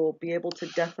as you will be able to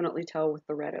definitely tell with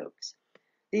the red oaks.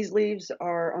 These leaves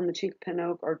are on the chinkapin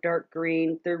oak are dark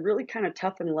green. They're really kind of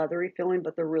tough and leathery feeling,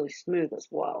 but they're really smooth as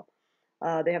well.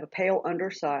 They have a pale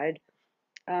underside.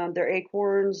 Their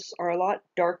acorns are a lot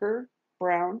darker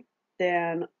brown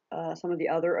than some of the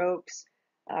other oaks,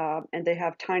 and they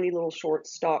have tiny little short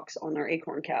stalks on their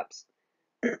acorn caps.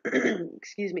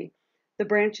 Excuse me. The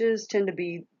branches tend to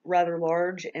be rather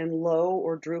large and low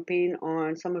or drooping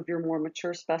on some of your more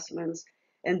mature specimens,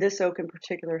 and this oak in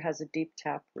particular has a deep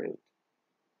taproot.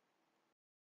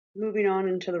 Moving on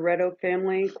into the red oak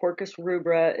family, Quercus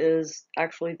rubra is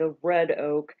actually the red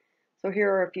oak. So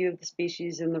here are a few of the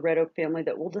species in the red oak family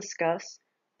that we'll discuss: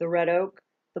 the red oak,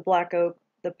 the black oak,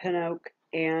 the pin oak,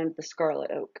 and the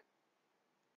scarlet oak.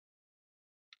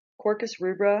 Quercus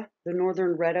rubra, the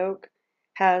northern red oak,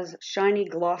 has shiny,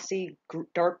 glossy,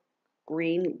 dark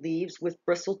green leaves with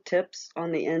bristled tips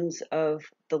on the ends of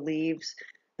the leaves.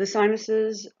 The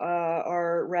sinuses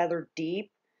are rather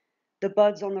deep. The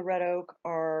buds on the red oak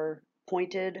are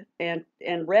pointed and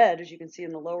red, as you can see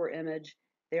in the lower image.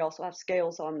 They also have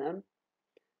scales on them.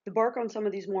 The bark on some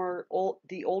of these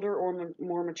the older or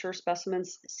more mature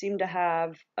specimens seem to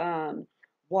have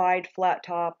wide,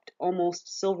 flat-topped,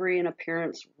 almost silvery in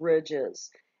appearance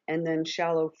ridges, and then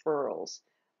shallow furrows.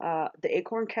 The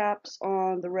acorn caps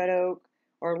on the red oak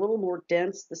are a little more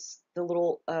dense. The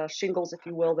little shingles, if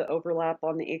you will, that overlap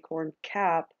on the acorn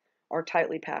cap are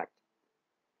tightly packed.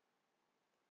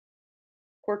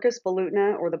 Quercus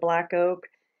volutna, or the black oak,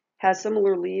 has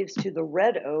similar leaves to the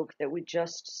red oak that we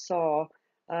just saw.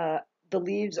 Uh, the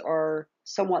leaves are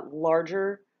somewhat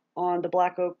larger on the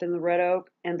black oak than the red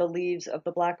oak, and the leaves of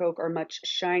the black oak are much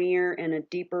shinier and a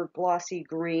deeper glossy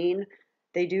green.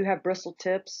 They do have bristle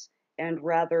tips and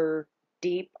rather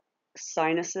deep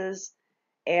sinuses.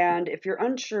 And if you're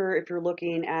unsure if you're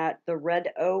looking at the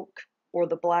red oak or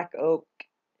the black oak,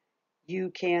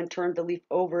 you can turn the leaf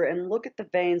over and look at the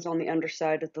veins on the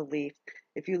underside of the leaf.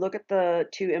 If you look at the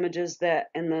two images that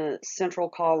in the central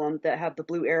column that have the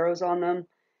blue arrows on them,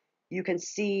 you can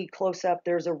see close up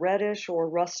there's a reddish or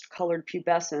rust colored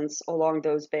pubescence along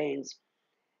those veins.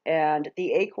 And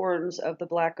the acorns of the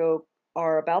black oak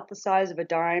are about the size of a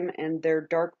dime and they're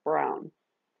dark brown.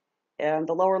 And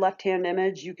the lower left hand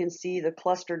image, you can see the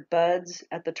clustered buds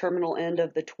at the terminal end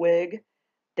of the twig.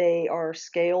 They are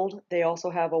scaled. They also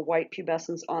have a white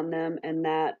pubescence on them, and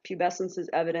that pubescence is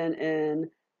evident in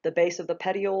the base of the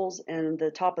petioles and the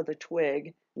top of the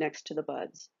twig next to the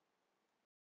buds.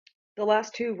 The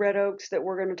last two red oaks that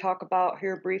we're going to talk about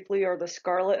here briefly are the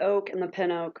scarlet oak and the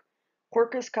pin oak.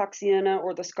 Quercus coxiana,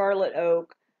 or the scarlet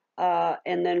oak,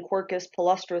 and then Quercus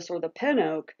palustris, or the pin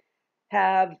oak,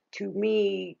 have, to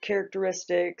me,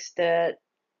 characteristics that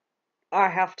I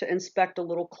have to inspect a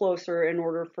little closer in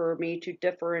order for me to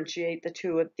differentiate the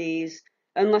two of these,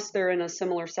 unless they're in a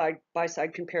similar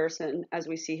side-by-side comparison as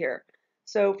we see here.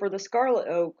 So for the scarlet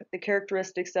oak, the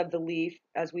characteristics of the leaf,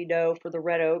 as we know for the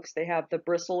red oaks, they have the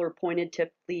bristle or pointed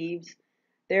tipped leaves.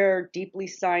 They're deeply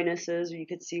sinuses. You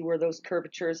can see where those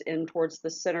curvatures in towards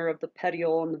the center of the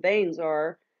petiole and the veins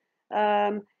are.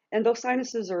 And those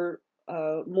sinuses are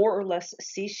more or less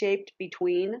C-shaped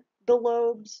between the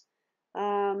lobes.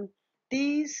 Um,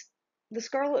 these, the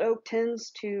scarlet oak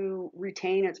tends to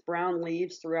retain its brown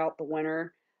leaves throughout the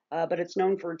winter, but it's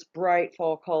known for its bright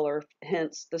fall color,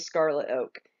 hence the scarlet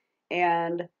oak.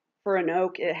 And for an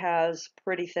oak, it has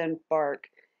pretty thin bark.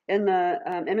 In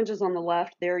the images on the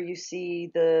left, there you see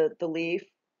the leaf.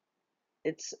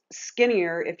 It's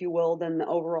skinnier, if you will, than the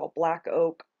overall black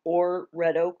oak or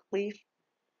red oak leaf.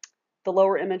 The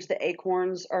lower image, the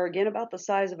acorns are again about the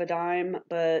size of a dime,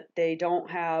 but they don't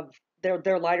have,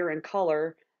 they're lighter in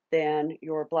color than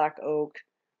your black oak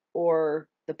or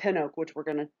the pin oak, which we're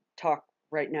going to talk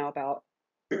right now about.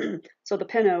 So the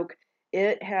pin oak,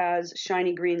 it has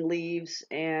shiny green leaves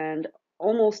and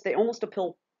they almost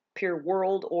appear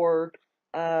whorled or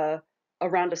uh,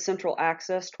 around a central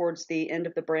axis towards the end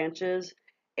of the branches.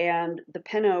 And the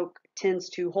pin oak tends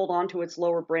to hold on to its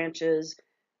lower branches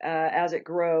as it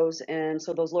grows, and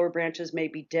so those lower branches may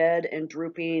be dead and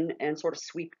drooping and sort of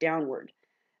sweep downward.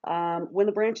 When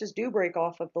the branches do break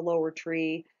off of the lower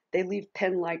tree, they leave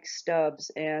pin-like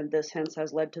stubs, and this hence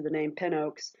has led to the name pin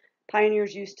oaks.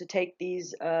 Pioneers used to take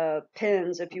these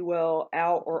pins, if you will,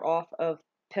 out or off of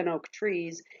pin oak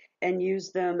trees and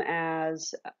use them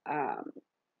as um,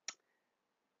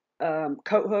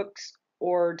 coat hooks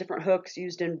or different hooks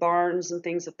used in barns and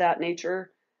things of that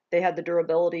nature. They had the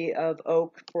durability of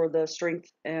oak for the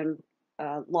strength and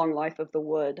long life of the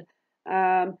wood.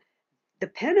 Um, the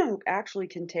pin oak actually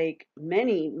can take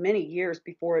many, many years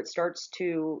before it starts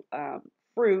to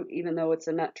fruit, even though it's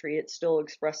a nut tree, it's still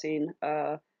expressing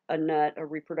a nut, a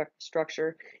reproductive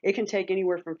structure. It can take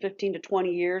anywhere from 15 to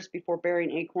 20 years before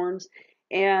bearing acorns.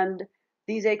 And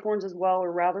these acorns as well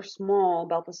are rather small,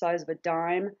 about the size of a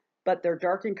dime, but they're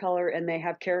dark in color and they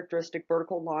have characteristic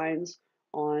vertical lines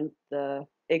on the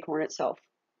acorn itself.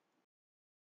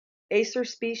 Acer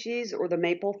species, or the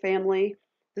maple family,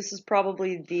 This is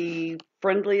probably the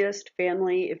friendliest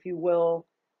family, if you will,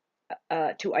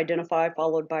 to identify,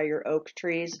 followed by your oak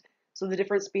trees. So the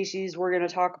different species we're going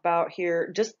to talk about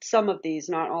here, just some of these,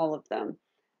 not all of them.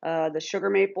 The sugar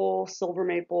maple, silver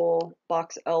maple,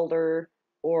 box elder,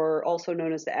 or also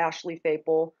known as the ash leaf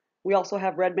maple. We also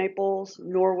have red maples,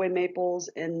 Norway maples,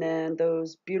 and then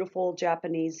those beautiful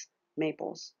Japanese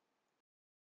maples.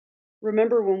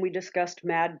 Remember when we discussed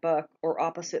mad buck or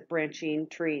opposite branching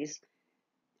trees?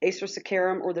 Acer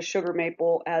saccharum or the sugar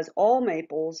maple, as all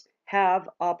maples, have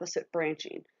opposite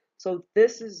branching. So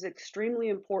this is extremely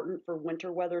important for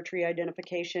winter weather tree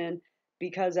identification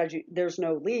because there's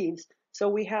no leaves. So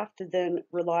we have to then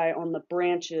rely on the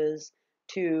branches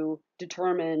to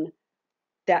determine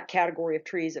that category of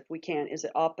trees if we can. Is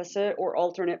it opposite or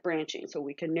alternate branching? So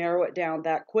we can narrow it down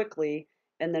that quickly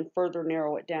and then further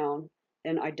narrow it down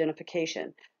in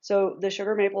identification. So the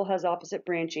sugar maple has opposite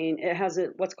branching. It has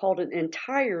what's called an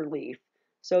entire leaf.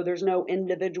 So there's no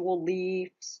individual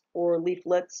leaves or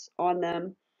leaflets on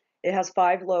them. It has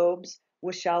 5 lobes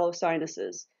with shallow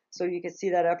sinuses. So you can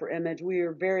see that upper image. We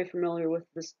are very familiar with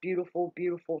this beautiful,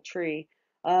 beautiful tree.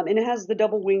 And it has the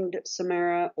double-winged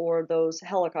samara or those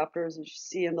helicopters as you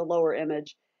see in the lower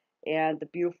image and the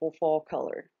beautiful fall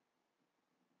color.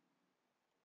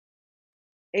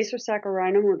 Acer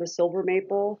saccharinum or the silver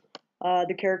maple,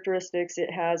 the characteristics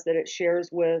it has that it shares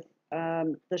with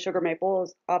the sugar maple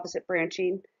is opposite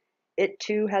branching. It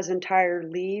too has entire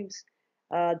leaves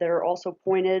that are also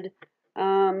pointed.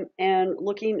 And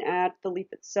looking at the leaf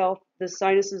itself, the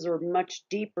sinuses are much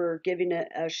deeper, giving it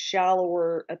a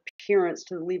shallower appearance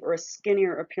to the leaf or a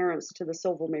skinnier appearance to the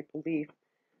silver maple leaf.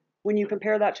 When you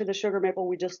compare that to the sugar maple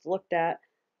we just looked at,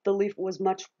 the leaf was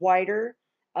much wider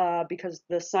because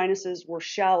the sinuses were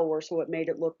shallower, so it made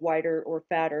it look wider or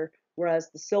fatter, whereas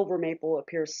the silver maple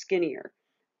appears skinnier.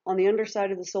 On the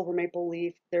underside of the silver maple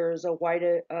leaf, there's a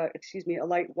a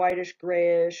light whitish,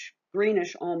 grayish,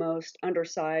 greenish almost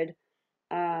underside.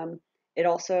 Um, it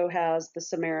also has the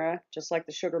samara, just like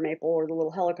the sugar maple or the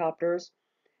little helicopters.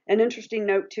 An interesting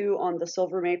note too on the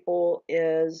silver maple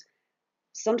is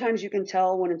sometimes you can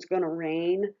tell when it's going to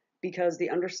rain because the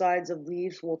undersides of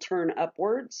leaves will turn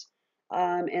upwards,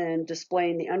 and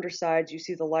displaying the undersides, you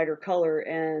see the lighter color.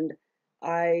 And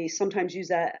I sometimes use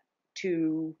that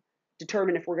to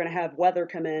determine if we're going to have weather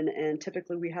come in. And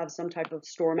typically we have some type of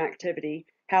storm activity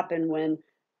happen when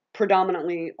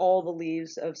predominantly all the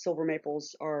leaves of silver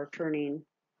maples are turning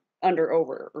under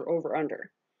over or over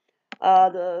under.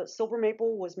 The silver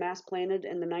maple was mass planted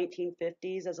in the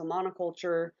 1950s as a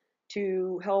monoculture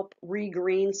to help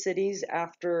regreen cities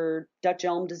after Dutch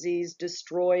elm disease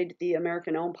destroyed the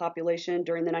American elm population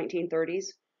during the 1930s.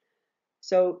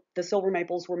 So the silver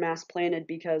maples were mass planted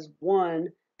because one,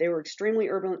 they were extremely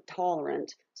urban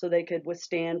tolerant, so they could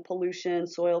withstand pollution,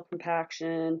 soil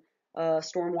compaction,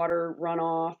 stormwater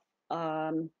runoff,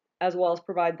 as well as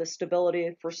provide the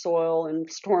stability for soil and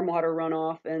stormwater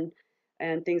runoff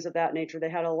and things of that nature. They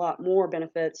had a lot more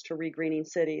benefits to regreening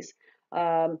cities.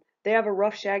 They have a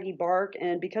rough, shaggy bark,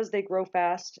 and because they grow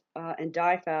fast and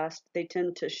die fast, they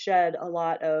tend to shed a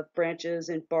lot of branches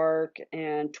and bark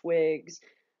and twigs.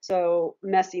 So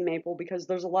messy maple because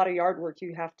there's a lot of yard work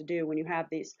you have to do when you have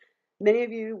these. Many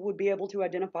of you would be able to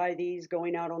identify these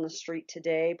going out on the street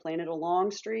today. Planted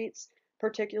along streets,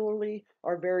 particularly,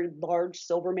 are very large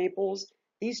silver maples.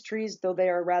 These trees, though they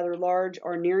are rather large,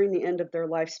 are nearing the end of their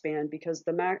lifespan because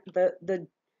the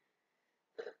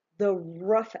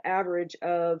rough average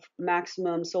of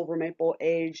maximum silver maple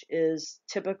age is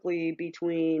typically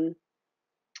between,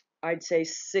 I'd say,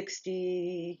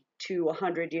 60 to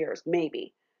 100 years,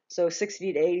 maybe. So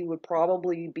 60 to 80 would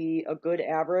probably be a good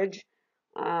average.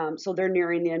 So they're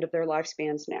nearing the end of their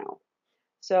lifespans now.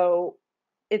 So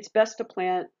it's best to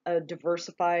plant a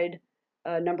diversified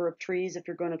number of trees if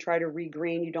you're going to try to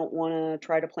regreen. You don't want to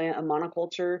try to plant a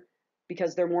monoculture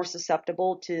because they're more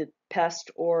susceptible to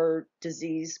pest or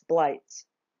disease blights.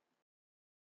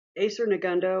 Acer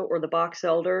negundo, or the box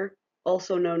elder,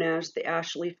 also known as the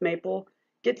ash leaf maple,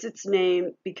 gets its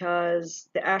name because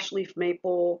the ash leaf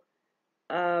maple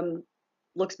um,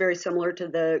 looks very similar to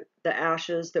the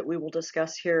ashes that we will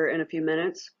discuss here in a few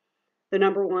minutes. The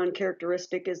number one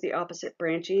characteristic is the opposite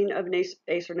branching of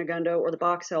Acer negundo, or the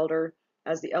box elder,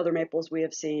 as the other maples we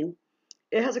have seen.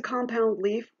 It has a compound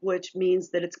leaf, which means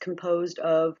that it's composed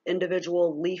of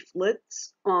individual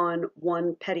leaflets on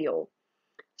one petiole.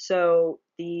 So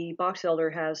the box elder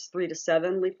has 3 to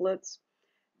 7 leaflets.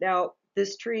 Now,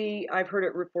 this tree, I've heard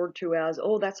it referred to as,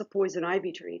 oh, that's a poison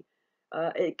ivy tree.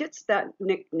 It gets that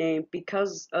nickname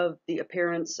because of the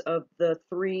appearance of the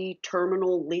 3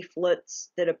 terminal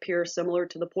leaflets that appear similar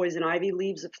to the poison ivy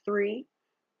leaves of 3.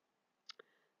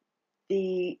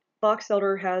 The box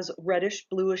elder has reddish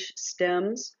bluish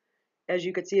stems. As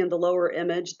you can see in the lower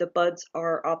image, the buds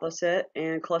are opposite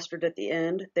and clustered at the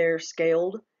end. They're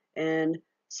scaled and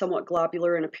somewhat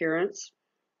globular in appearance.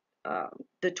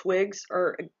 The twigs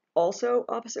are also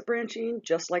opposite branching,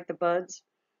 just like the buds.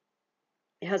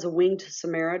 It has a winged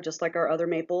samara, just like our other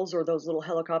maples or those little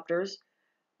helicopters.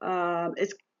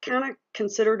 It's kind of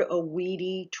considered a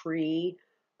weedy tree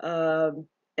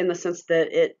in the sense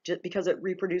that because it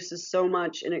reproduces so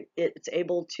much and it's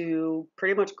able to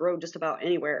pretty much grow just about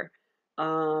anywhere.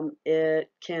 It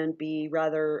can be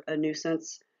rather a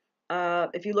nuisance.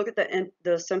 If you look at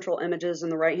the central images in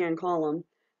the right-hand column,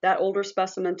 that older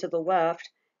specimen to the left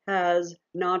has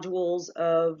nodules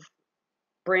of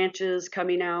branches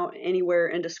coming out anywhere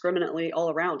indiscriminately all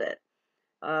around it,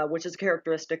 which is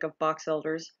characteristic of box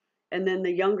elders. And then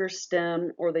the younger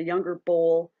stem or the younger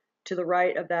bowl to the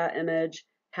right of that image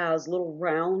has little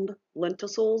round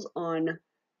lenticels on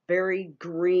very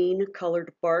green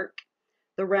colored bark.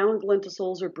 The round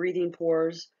lenticels or breathing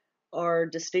pores are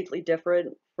distinctly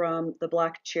different from the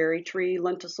black cherry tree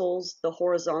lenticels, the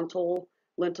horizontal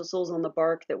lenticels on the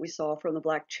bark that we saw from the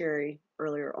black cherry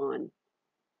earlier on.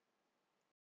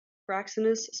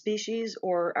 Fraxinus species,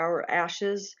 or our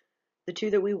ashes. The two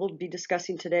that we will be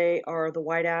discussing today are the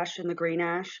white ash and the green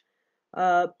ash.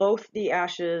 Both the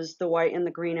ashes, the white and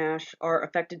the green ash, are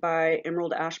affected by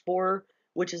emerald ash borer,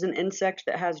 which is an insect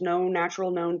that has no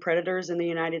natural known predators in the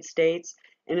United States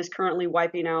and is currently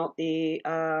wiping out the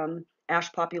ash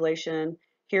population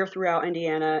here throughout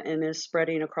Indiana and is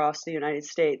spreading across the United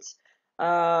States.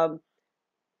 Sometimes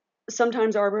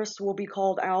arborists will be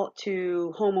called out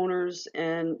to homeowners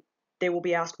and they will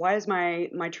be asked, why is my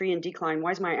tree in decline?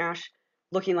 Why is my ash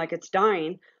looking like it's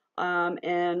dying?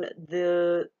 And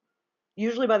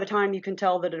usually by the time you can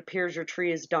tell that it appears your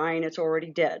tree is dying, it's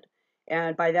already dead.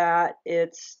 And by that,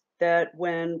 it's that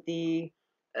when the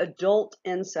adult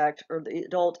insect or the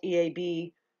adult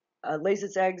EAB lays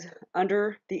its eggs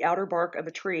under the outer bark of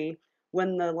a tree,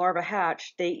 when the larvae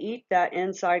hatch, they eat that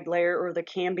inside layer or the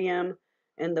cambium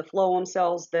and the phloem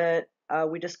cells that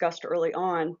we discussed early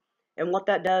on. And what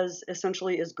that does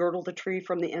essentially is girdle the tree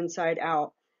from the inside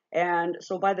out. And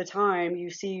so by the time you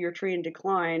see your tree in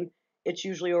decline, it's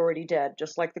usually already dead,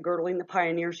 just like the girdling the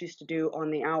pioneers used to do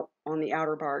on the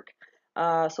outer bark.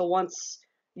 So once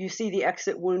you see the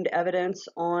exit wound evidence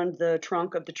on the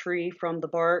trunk of the tree from the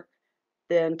bark,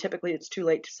 then typically it's too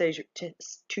late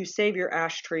to save your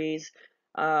ash trees,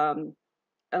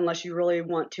 unless you really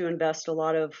want to invest a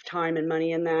lot of time and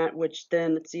money in that, which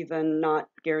then it's even not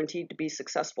guaranteed to be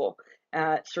successful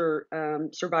at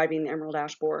surviving the emerald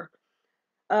ash borer.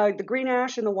 The green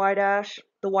ash and the white ash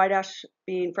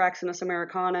being Fraxinus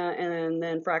americana and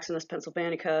then Fraxinus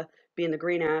pennsylvanica being the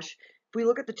green ash. If we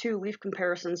look at the two leaf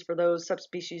comparisons for those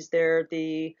subspecies there,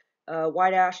 the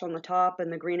white ash on the top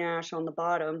and the green ash on the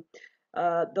bottom,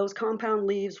 those compound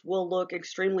leaves will look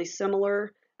extremely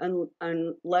similar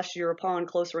unless you're upon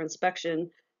closer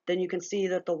inspection. Then you can see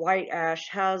that the white ash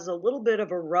has a little bit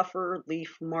of a rougher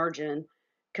leaf margin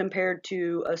compared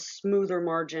to a smoother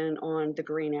margin on the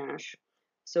green ash.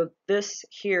 So this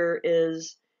here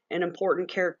is an important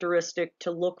characteristic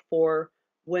to look for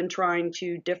when trying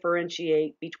to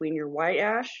differentiate between your white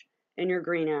ash and your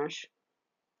green ash.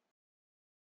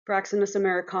 Fraxinus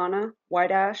americana,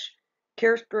 white ash.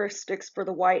 Characteristics for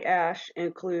the white ash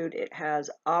include it has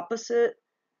opposite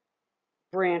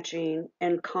branching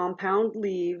and compound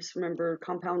leaves. Remember,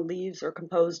 compound leaves are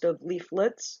composed of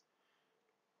leaflets.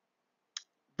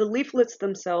 The leaflets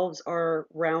themselves are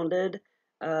rounded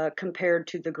compared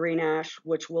to the green ash,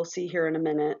 which we'll see here in a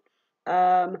minute.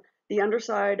 The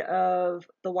underside of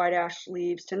the white ash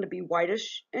leaves tend to be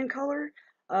whitish in color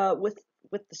with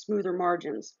the smoother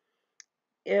margins.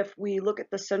 If we look at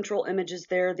the central images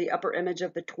there, the upper image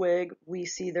of the twig, we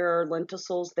see there are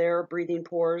lenticels there, breathing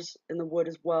pores in the wood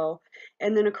as well.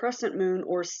 And then a crescent moon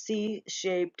or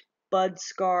C-shaped bud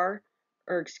scar,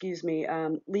 or excuse me,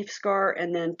 leaf scar,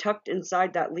 and then tucked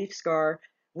inside that leaf scar,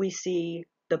 we see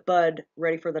the bud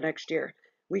ready for the next year.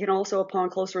 We can also, upon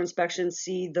closer inspection,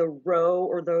 see the row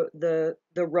or the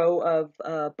row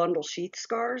of bundle sheath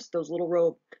scars, those little row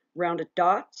of rounded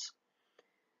dots.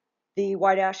 The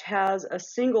white ash has a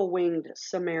single winged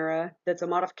samara that's a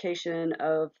modification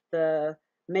of the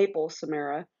maple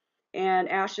samara, and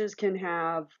ashes can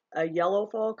have a yellow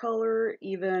fall color,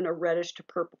 even a reddish to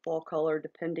purple fall color,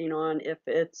 depending on if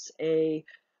it's a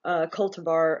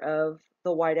cultivar of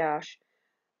the white ash.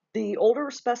 The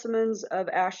older specimens of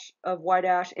white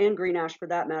ash and green ash for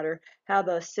that matter, have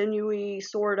a sinewy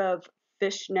sort of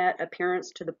fishnet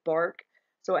appearance to the bark.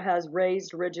 So it has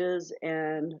raised ridges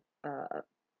and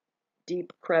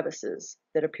deep crevices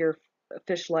that appear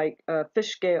fish-like, fish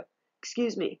scale,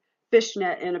 excuse me,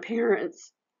 fishnet in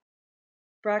appearance.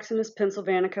 Fraxinus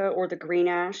pennsylvanica, or the green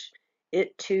ash,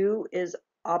 it too is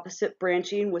opposite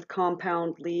branching with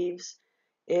compound leaves.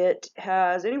 It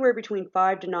has anywhere between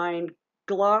 5 to 9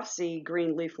 glossy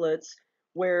green leaflets,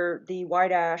 where the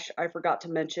white ash, I forgot to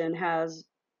mention, has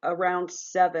around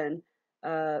 7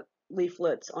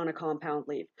 leaflets on a compound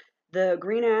leaf. The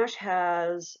green ash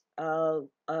has a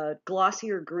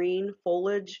glossier green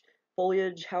foliage,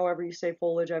 however you say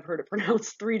foliage, I've heard it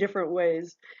pronounced 3 different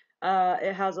ways.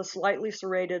 It has a slightly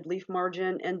serrated leaf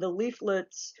margin, and the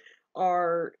leaflets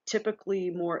are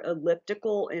typically more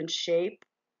elliptical in shape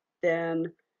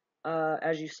than,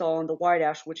 as you saw on the white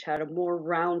ash, which had a more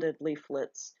rounded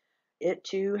leaflets. It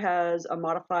too has a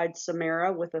modified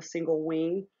samara with a single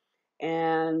wing,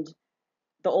 and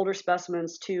the older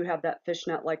specimens too have that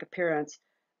fishnet-like appearance.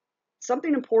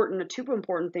 Something important, two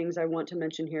important things I want to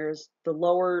mention here is the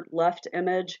lower left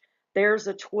image. There's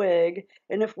a twig,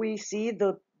 and if we see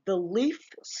the leaf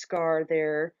scar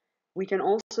there, we can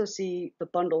also see the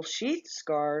bundle sheath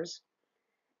scars,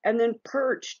 and then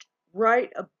perched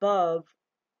right above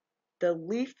the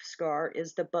leaf scar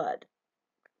is the bud.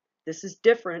 This is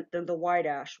different than the white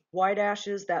ash. White ash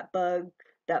is that bud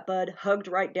hugged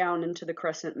right down into the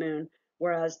crescent moon,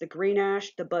 whereas the green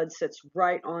ash, the bud sits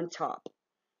right on top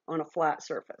on a flat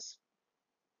surface.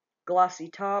 Glossy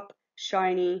top,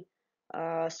 shiny,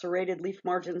 serrated leaf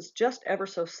margins just ever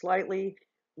so slightly,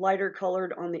 lighter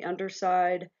colored on the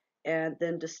underside, and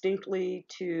then distinctly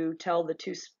to tell the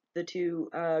two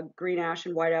green ash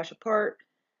and white ash apart,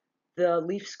 the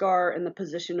leaf scar and the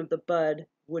position of the bud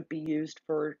would be used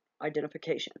for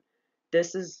identification.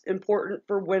 This is important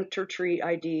for winter tree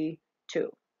ID too.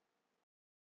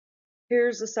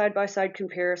 Here's a side-by-side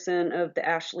comparison of the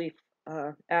ash leaf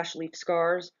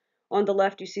scars. On the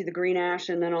left, you see the green ash,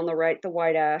 and then on the right, the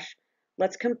white ash.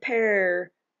 Let's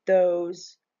compare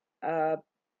those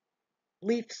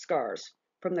leaf scars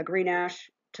from the green ash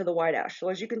to the white ash. So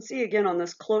as you can see again on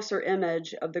this closer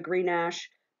image of the green ash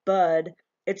bud,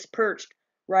 it's perched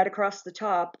right across the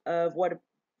top of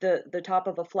the top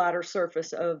of a flatter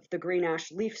surface of the green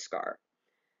ash leaf scar,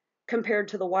 compared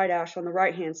to the white ash on the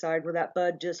right hand side where that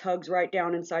bud just hugs right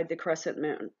down inside the crescent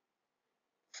moon.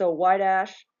 So white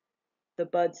ash, the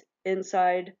bud's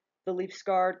inside the leaf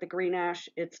scar, the green ash,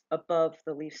 it's above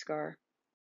the leaf scar.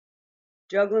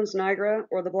 Juglans nigra,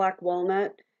 or the black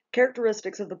walnut.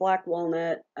 Characteristics of the black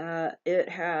walnut,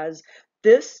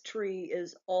 this tree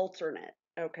is alternate.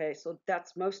 Okay, so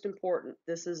that's most important.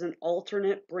 This is an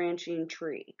alternate branching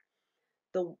tree.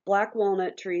 The black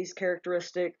walnut tree's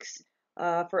characteristics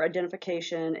for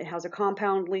identification, it has a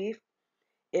compound leaf.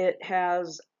 It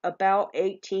has about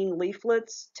 18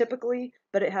 leaflets typically,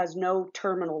 but it has no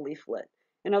terminal leaflet.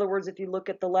 In other words, if you look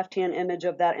at the left-hand image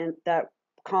of that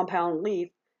compound leaf,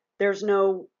 there's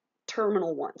no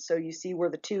terminal one. So you see where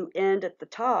the two end at the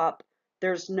top,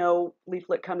 there's no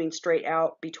leaflet coming straight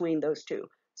out between those two.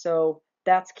 So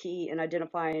that's key in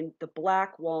identifying the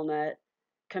black walnut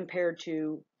compared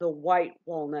to the white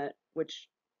walnut, which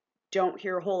don't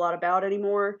hear a whole lot about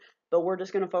anymore, but we're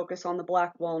just going to focus on the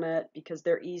black walnut because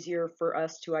they're easier for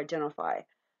us to identify.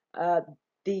 Uh,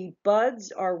 the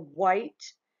buds are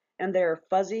white and they're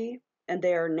fuzzy and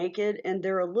they are naked and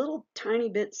they're a little tiny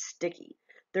bit sticky.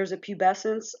 There's a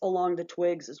pubescence along the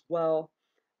twigs as well.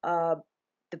 Uh,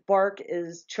 the bark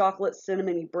is chocolate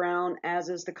cinnamony brown, as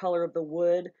is the color of the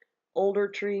wood. Older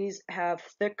trees have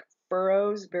thick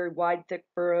furrows, very wide, thick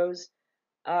furrows.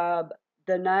 Uh,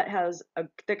 the nut has a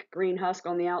thick green husk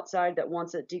on the outside that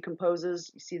once it decomposes,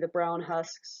 you see the brown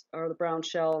husks or the brown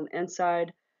shell on the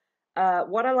inside.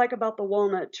 What I like about the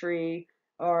walnut tree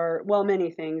are, well,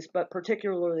 many things, but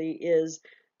particularly is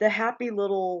the happy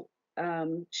little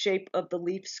shape of the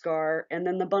leaf scar and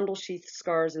then the bundle sheath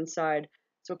scars inside.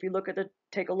 So if you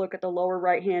take a look at the lower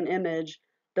right hand image,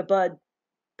 the bud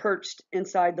perched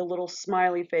inside the little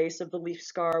smiley face of the leaf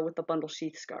scar with the bundle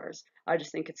sheath scars. I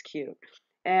just think it's cute.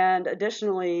 And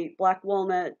additionally, black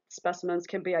walnut specimens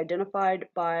can be identified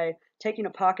by taking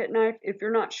a pocket knife. If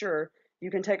you're not sure, you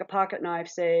can take a pocket knife,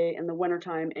 say in the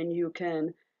wintertime, and you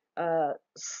can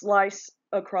slice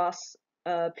across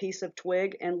a piece of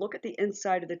twig and look at the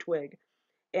inside of the twig.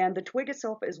 And the twig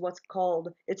itself is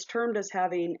it's termed as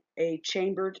having a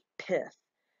chambered pith.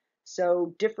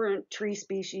 So different tree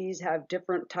species have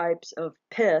different types of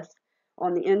pith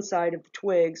on the inside of the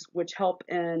twigs, which help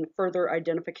in further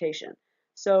identification.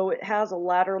 So it has a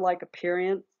ladder-like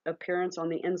appearance on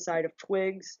the inside of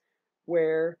twigs,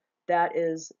 where that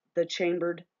is the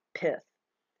chambered pith.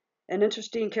 An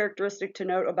interesting characteristic to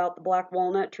note about the black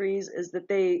walnut trees is that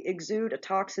they exude a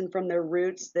toxin from their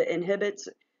roots that inhibits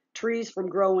trees from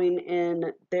growing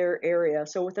in their area.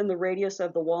 So within the radius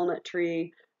of the walnut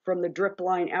tree, from the drip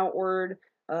line outward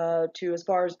to as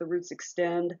far as the roots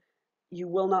extend, you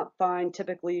will not find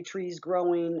typically trees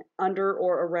growing under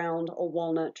or around a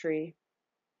walnut tree.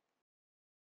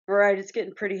 All right, it's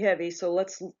getting pretty heavy, so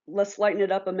let's lighten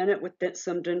it up a minute with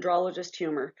some dendrologist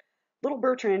humor. Little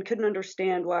Bertrand couldn't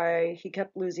understand why he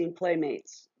kept losing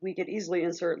playmates. We could easily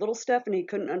insert little Stephanie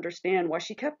couldn't understand why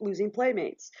she kept losing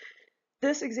playmates.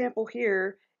 This example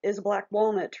here is a black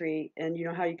walnut tree, and you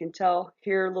know how you can tell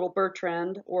here, little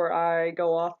Bertrand, or I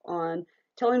go off on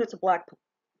telling it's a black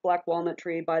walnut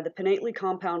tree by the pinnately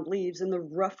compound leaves and the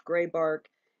rough gray bark,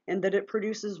 and that it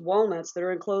produces walnuts that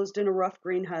are enclosed in a rough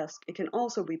green husk. It can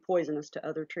also be poisonous to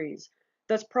other trees.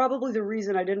 That's probably the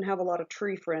reason I didn't have a lot of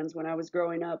tree friends when I was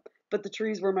growing up, but the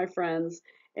trees were my friends,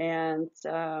 and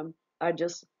I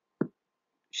just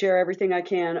share everything I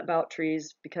can about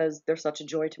trees because they're such a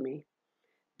joy to me.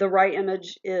 The right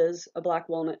image is a black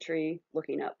walnut tree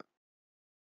looking up.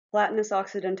 Platanus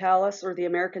occidentalis, or the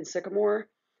American sycamore,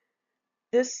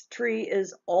 this tree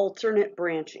is alternate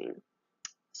branching.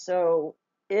 So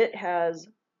it has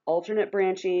alternate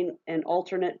branching and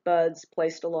alternate buds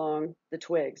placed along the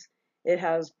twigs. It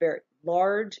has very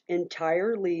large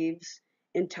entire leaves,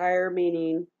 entire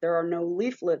meaning there are no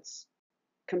leaflets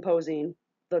composing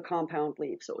the compound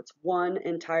leaf. So it's one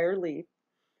entire leaf.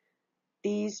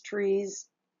 These trees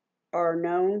are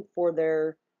known for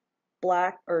their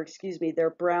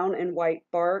their brown and white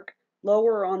bark.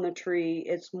 Lower on the tree,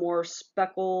 it's more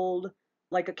speckled,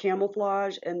 like a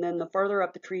camouflage, and then the farther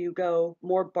up the tree you go,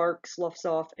 more bark sloughs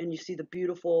off, and you see the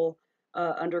beautiful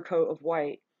undercoat of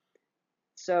white.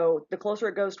 So the closer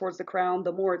it goes towards the crown,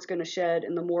 the more it's going to shed,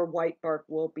 and the more white bark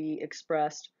will be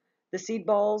expressed. The seed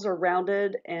balls are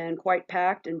rounded and quite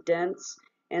packed and dense,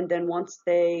 and then once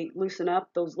they loosen up,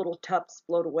 those little tufts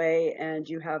float away, and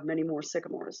you have many more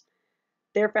sycamores.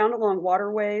 They're found along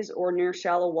waterways or near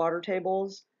shallow water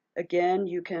tables. Again,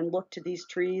 you can look to these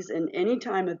trees in any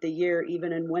time of the year,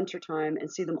 even in wintertime,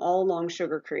 and see them all along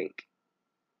Sugar Creek.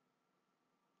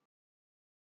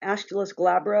 Aesculus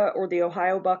glabra, or the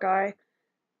Ohio buckeye.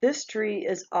 This tree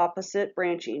is opposite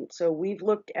branching. So we've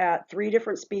looked at 3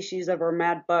 different species of our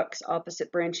mad bucks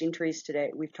opposite branching trees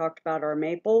today. We've talked about our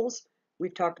maples,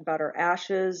 we've talked about our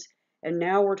ashes, and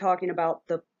now we're talking about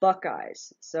the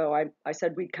buckeyes. So I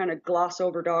said we'd kind of gloss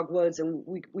over dogwoods, and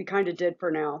we kind of did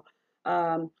for now.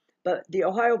 But the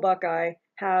Ohio buckeye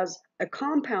has a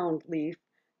compound leaf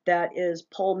that is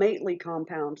palmately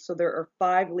compound. So there are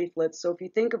 5 leaflets. So if you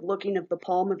think of looking at the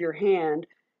palm of your hand,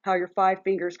 how your 5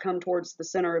 fingers come towards the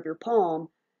center of your palm,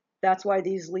 that's why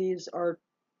these leaves are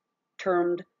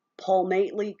termed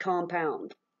palmately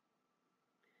compound.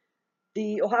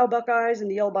 The Ohio buckeyes and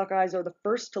the yellow buckeyes are the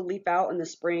first to leaf out in the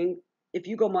spring. If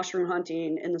you go mushroom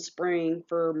hunting in the spring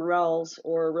for morels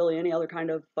or really any other kind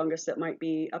of fungus that might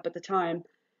be up at the time,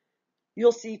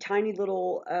 you'll see tiny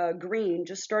little green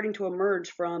just starting to emerge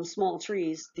from small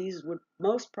trees. These would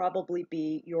most probably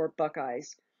be your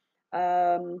buckeyes.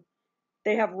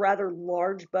 They have rather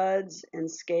large buds and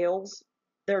scales.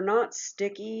 They're not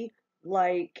sticky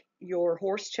like your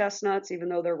horse chestnuts, even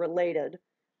though they're related.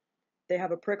 They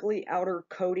have a prickly outer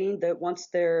coating that once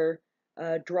they're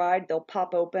dried, they'll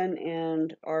pop open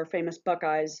and our famous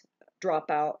buckeyes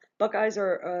drop out. Buckeyes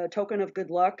are a token of good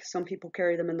luck. Some people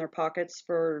carry them in their pockets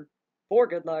for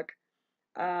good luck.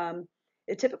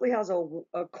 It typically has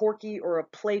a corky or a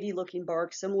platy looking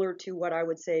bark, similar to what I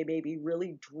would say maybe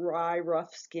really dry,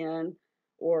 rough skin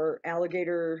or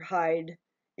alligator hide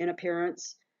in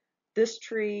appearance. This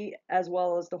tree, as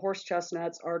well as the horse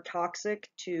chestnuts, are toxic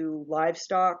to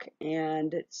livestock,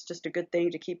 and it's just a good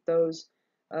thing to keep those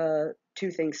 2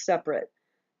 things separate.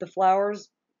 The flowers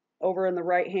over in the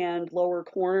right hand lower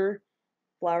corner,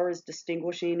 flowers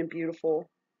distinguishing and beautiful.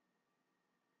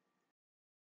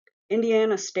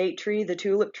 Indiana state tree, the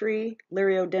tulip tree,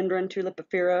 Liriodendron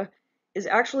tulipifera, is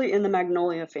actually in the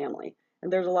magnolia family,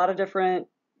 and there's a lot of different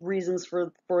reasons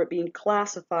for it being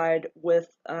classified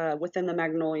within the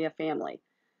magnolia family.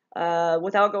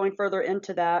 Without going further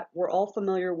into that, we're all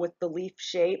familiar with the leaf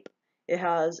shape. It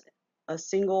has a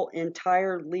single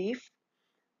entire leaf,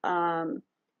 and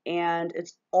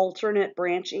it's alternate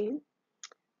branching.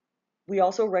 We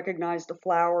also recognize the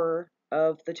flower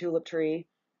of the tulip tree.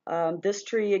 This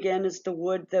tree, again, is the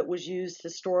wood that was used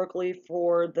historically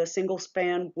for the single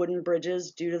span wooden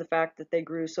bridges due to the fact that they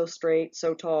grew so straight,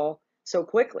 so tall, so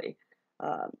quickly.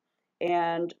 Um,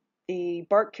 and the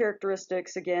bark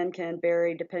characteristics, again, can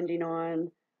vary depending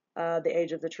on the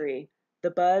age of the tree.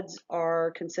 The buds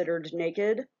are considered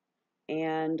naked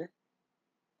and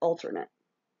alternate.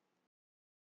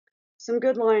 Some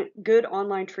good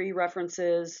online tree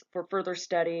references for further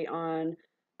study on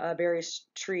various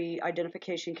tree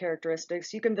identification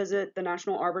characteristics. You can visit the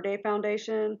National Arbor Day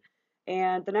Foundation,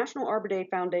 and the National Arbor Day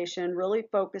Foundation really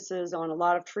focuses on a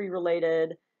lot of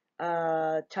tree-related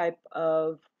type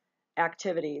of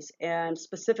activities, and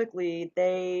specifically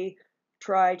they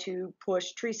try to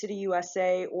push Tree City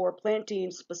USA or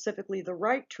planting specifically the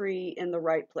right tree in the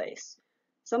right place.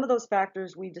 Some of those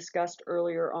factors we discussed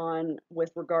earlier on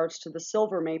with regards to the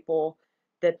silver maple,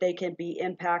 that they can be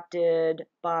impacted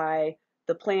by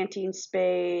the planting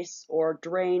space or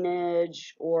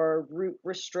drainage or root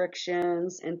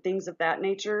restrictions and things of that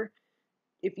nature.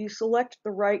 If you select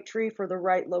the right tree for the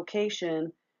right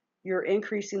location, you're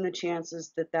increasing the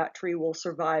chances that that tree will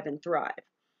survive and thrive.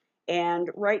 And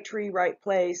right tree, right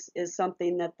place is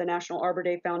something that the National Arbor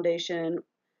Day Foundation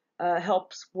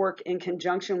helps work in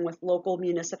conjunction with local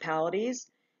municipalities,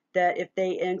 that if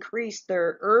they increase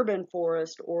their urban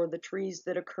forest or the trees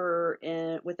that occur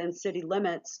within city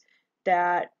limits,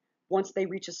 that once they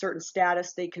reach a certain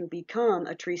status, they can become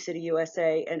a Tree City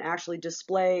USA and actually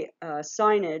display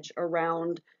signage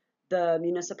around the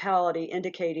municipality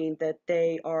indicating that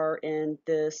they are in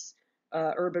this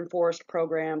urban forest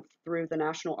program through the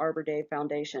National Arbor Day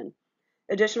Foundation.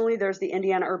 Additionally, there's the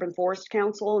Indiana Urban Forest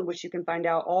Council, in which you can find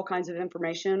out all kinds of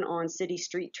information on city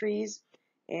street trees.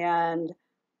 And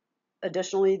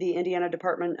additionally, the Indiana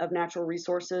Department of Natural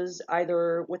Resources,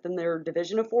 either within their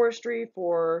Division of Forestry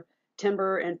for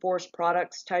timber and forest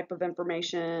products type of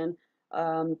information.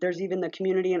 There's even the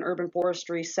Community and Urban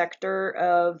Forestry sector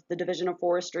of the Division of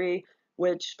Forestry,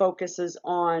 which focuses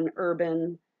on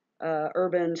urban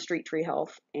street tree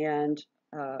health and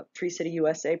Tree City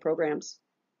USA programs.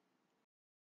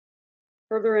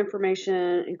 Further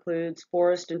information includes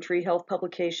forest and tree health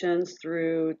publications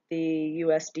through the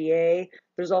USDA.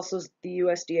 There's also the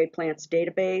USDA plants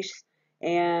database.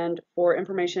 And for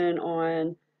information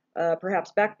on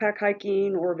perhaps backpack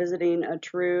hiking or visiting a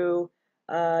true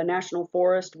national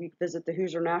forest, we visit the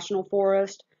Hoosier National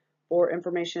Forest for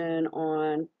information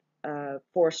on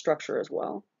forest structure as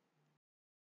well.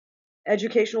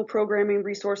 Educational programming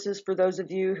resources for those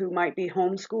of you who might be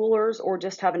homeschoolers or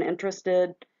just have an interest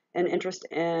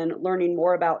in learning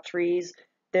more about trees.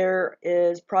 There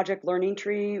is Project Learning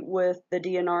Tree with the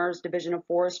DNR's Division of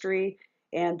Forestry,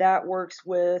 and that works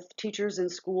with teachers in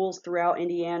schools throughout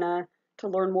Indiana to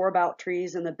learn more about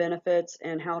trees and the benefits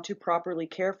and how to properly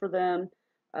care for them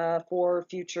for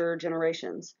future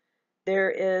generations.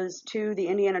 There is, too, the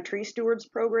Indiana Tree Stewards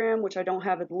Program, which I don't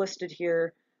have it listed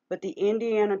here, but the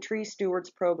Indiana Tree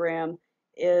Stewards Program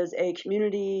is a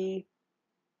community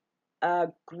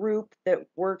group that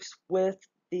works with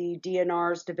the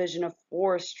DNR's Division of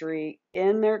Forestry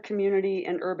in their community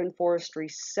and urban forestry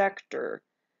sector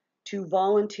to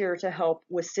volunteer to help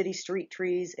with city street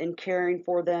trees and caring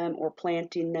for them or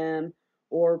planting them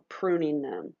or pruning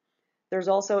them. There's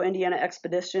also Indiana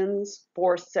Expeditions,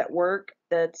 Forests at Work,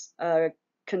 that's a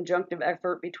conjunctive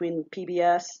effort between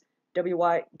PBS,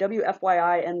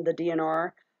 WFYI, and the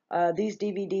DNR. These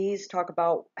DVDs talk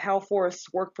about how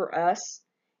forests work for us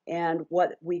and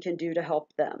what we can do to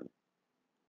help them.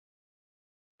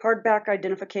 Hardback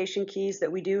identification keys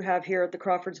that we do have here at the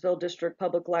Crawfordsville District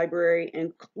Public Library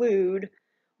include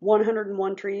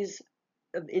 101 Trees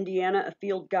of Indiana, a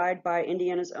field guide by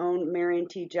Indiana's own Marion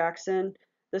T. Jackson.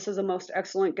 This is a most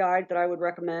excellent guide that I would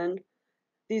recommend.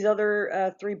 These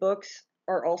other 3 books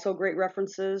are also great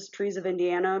references. Trees of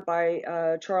Indiana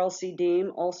by Charles C.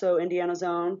 Deem, also Indiana's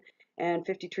own, and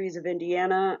 50 Trees of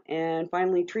Indiana, and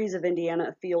finally Trees of Indiana,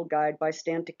 a field guide by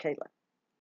Stan Takela.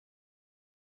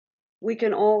 We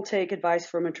can all take advice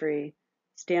from a tree.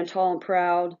 Stand tall and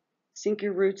proud, sink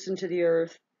your roots into the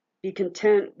earth, be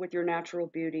content with your natural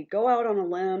beauty. Go out on a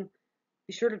limb,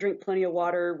 be sure to drink plenty of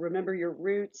water, remember your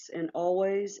roots, and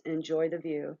always enjoy the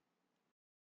view.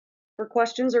 For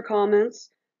questions or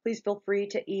comments, please feel free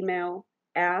to email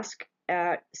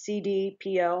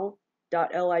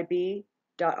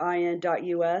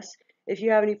ask@cdpl.lib.in.us. If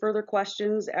you have any further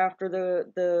questions after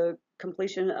the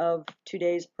completion of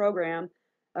today's program,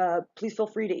 please feel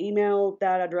free to email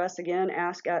that address again,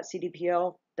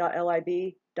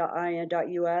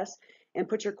 ask@cdpl.lib.in.us, and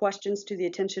put your questions to the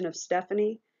attention of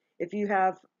Stephanie. If you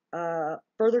have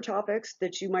further topics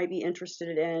that you might be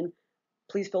interested in,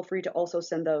 please feel free to also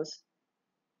send those.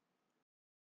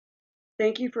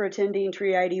 Thank you for attending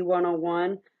Tree ID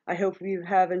 101. I hope you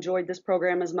have enjoyed this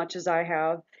program as much as I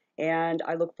have, and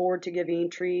I look forward to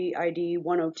giving Tree ID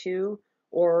 102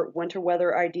 or Winter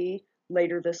Weather ID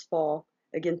later this fall.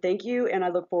 Again, thank you, and I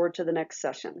look forward to the next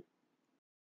session.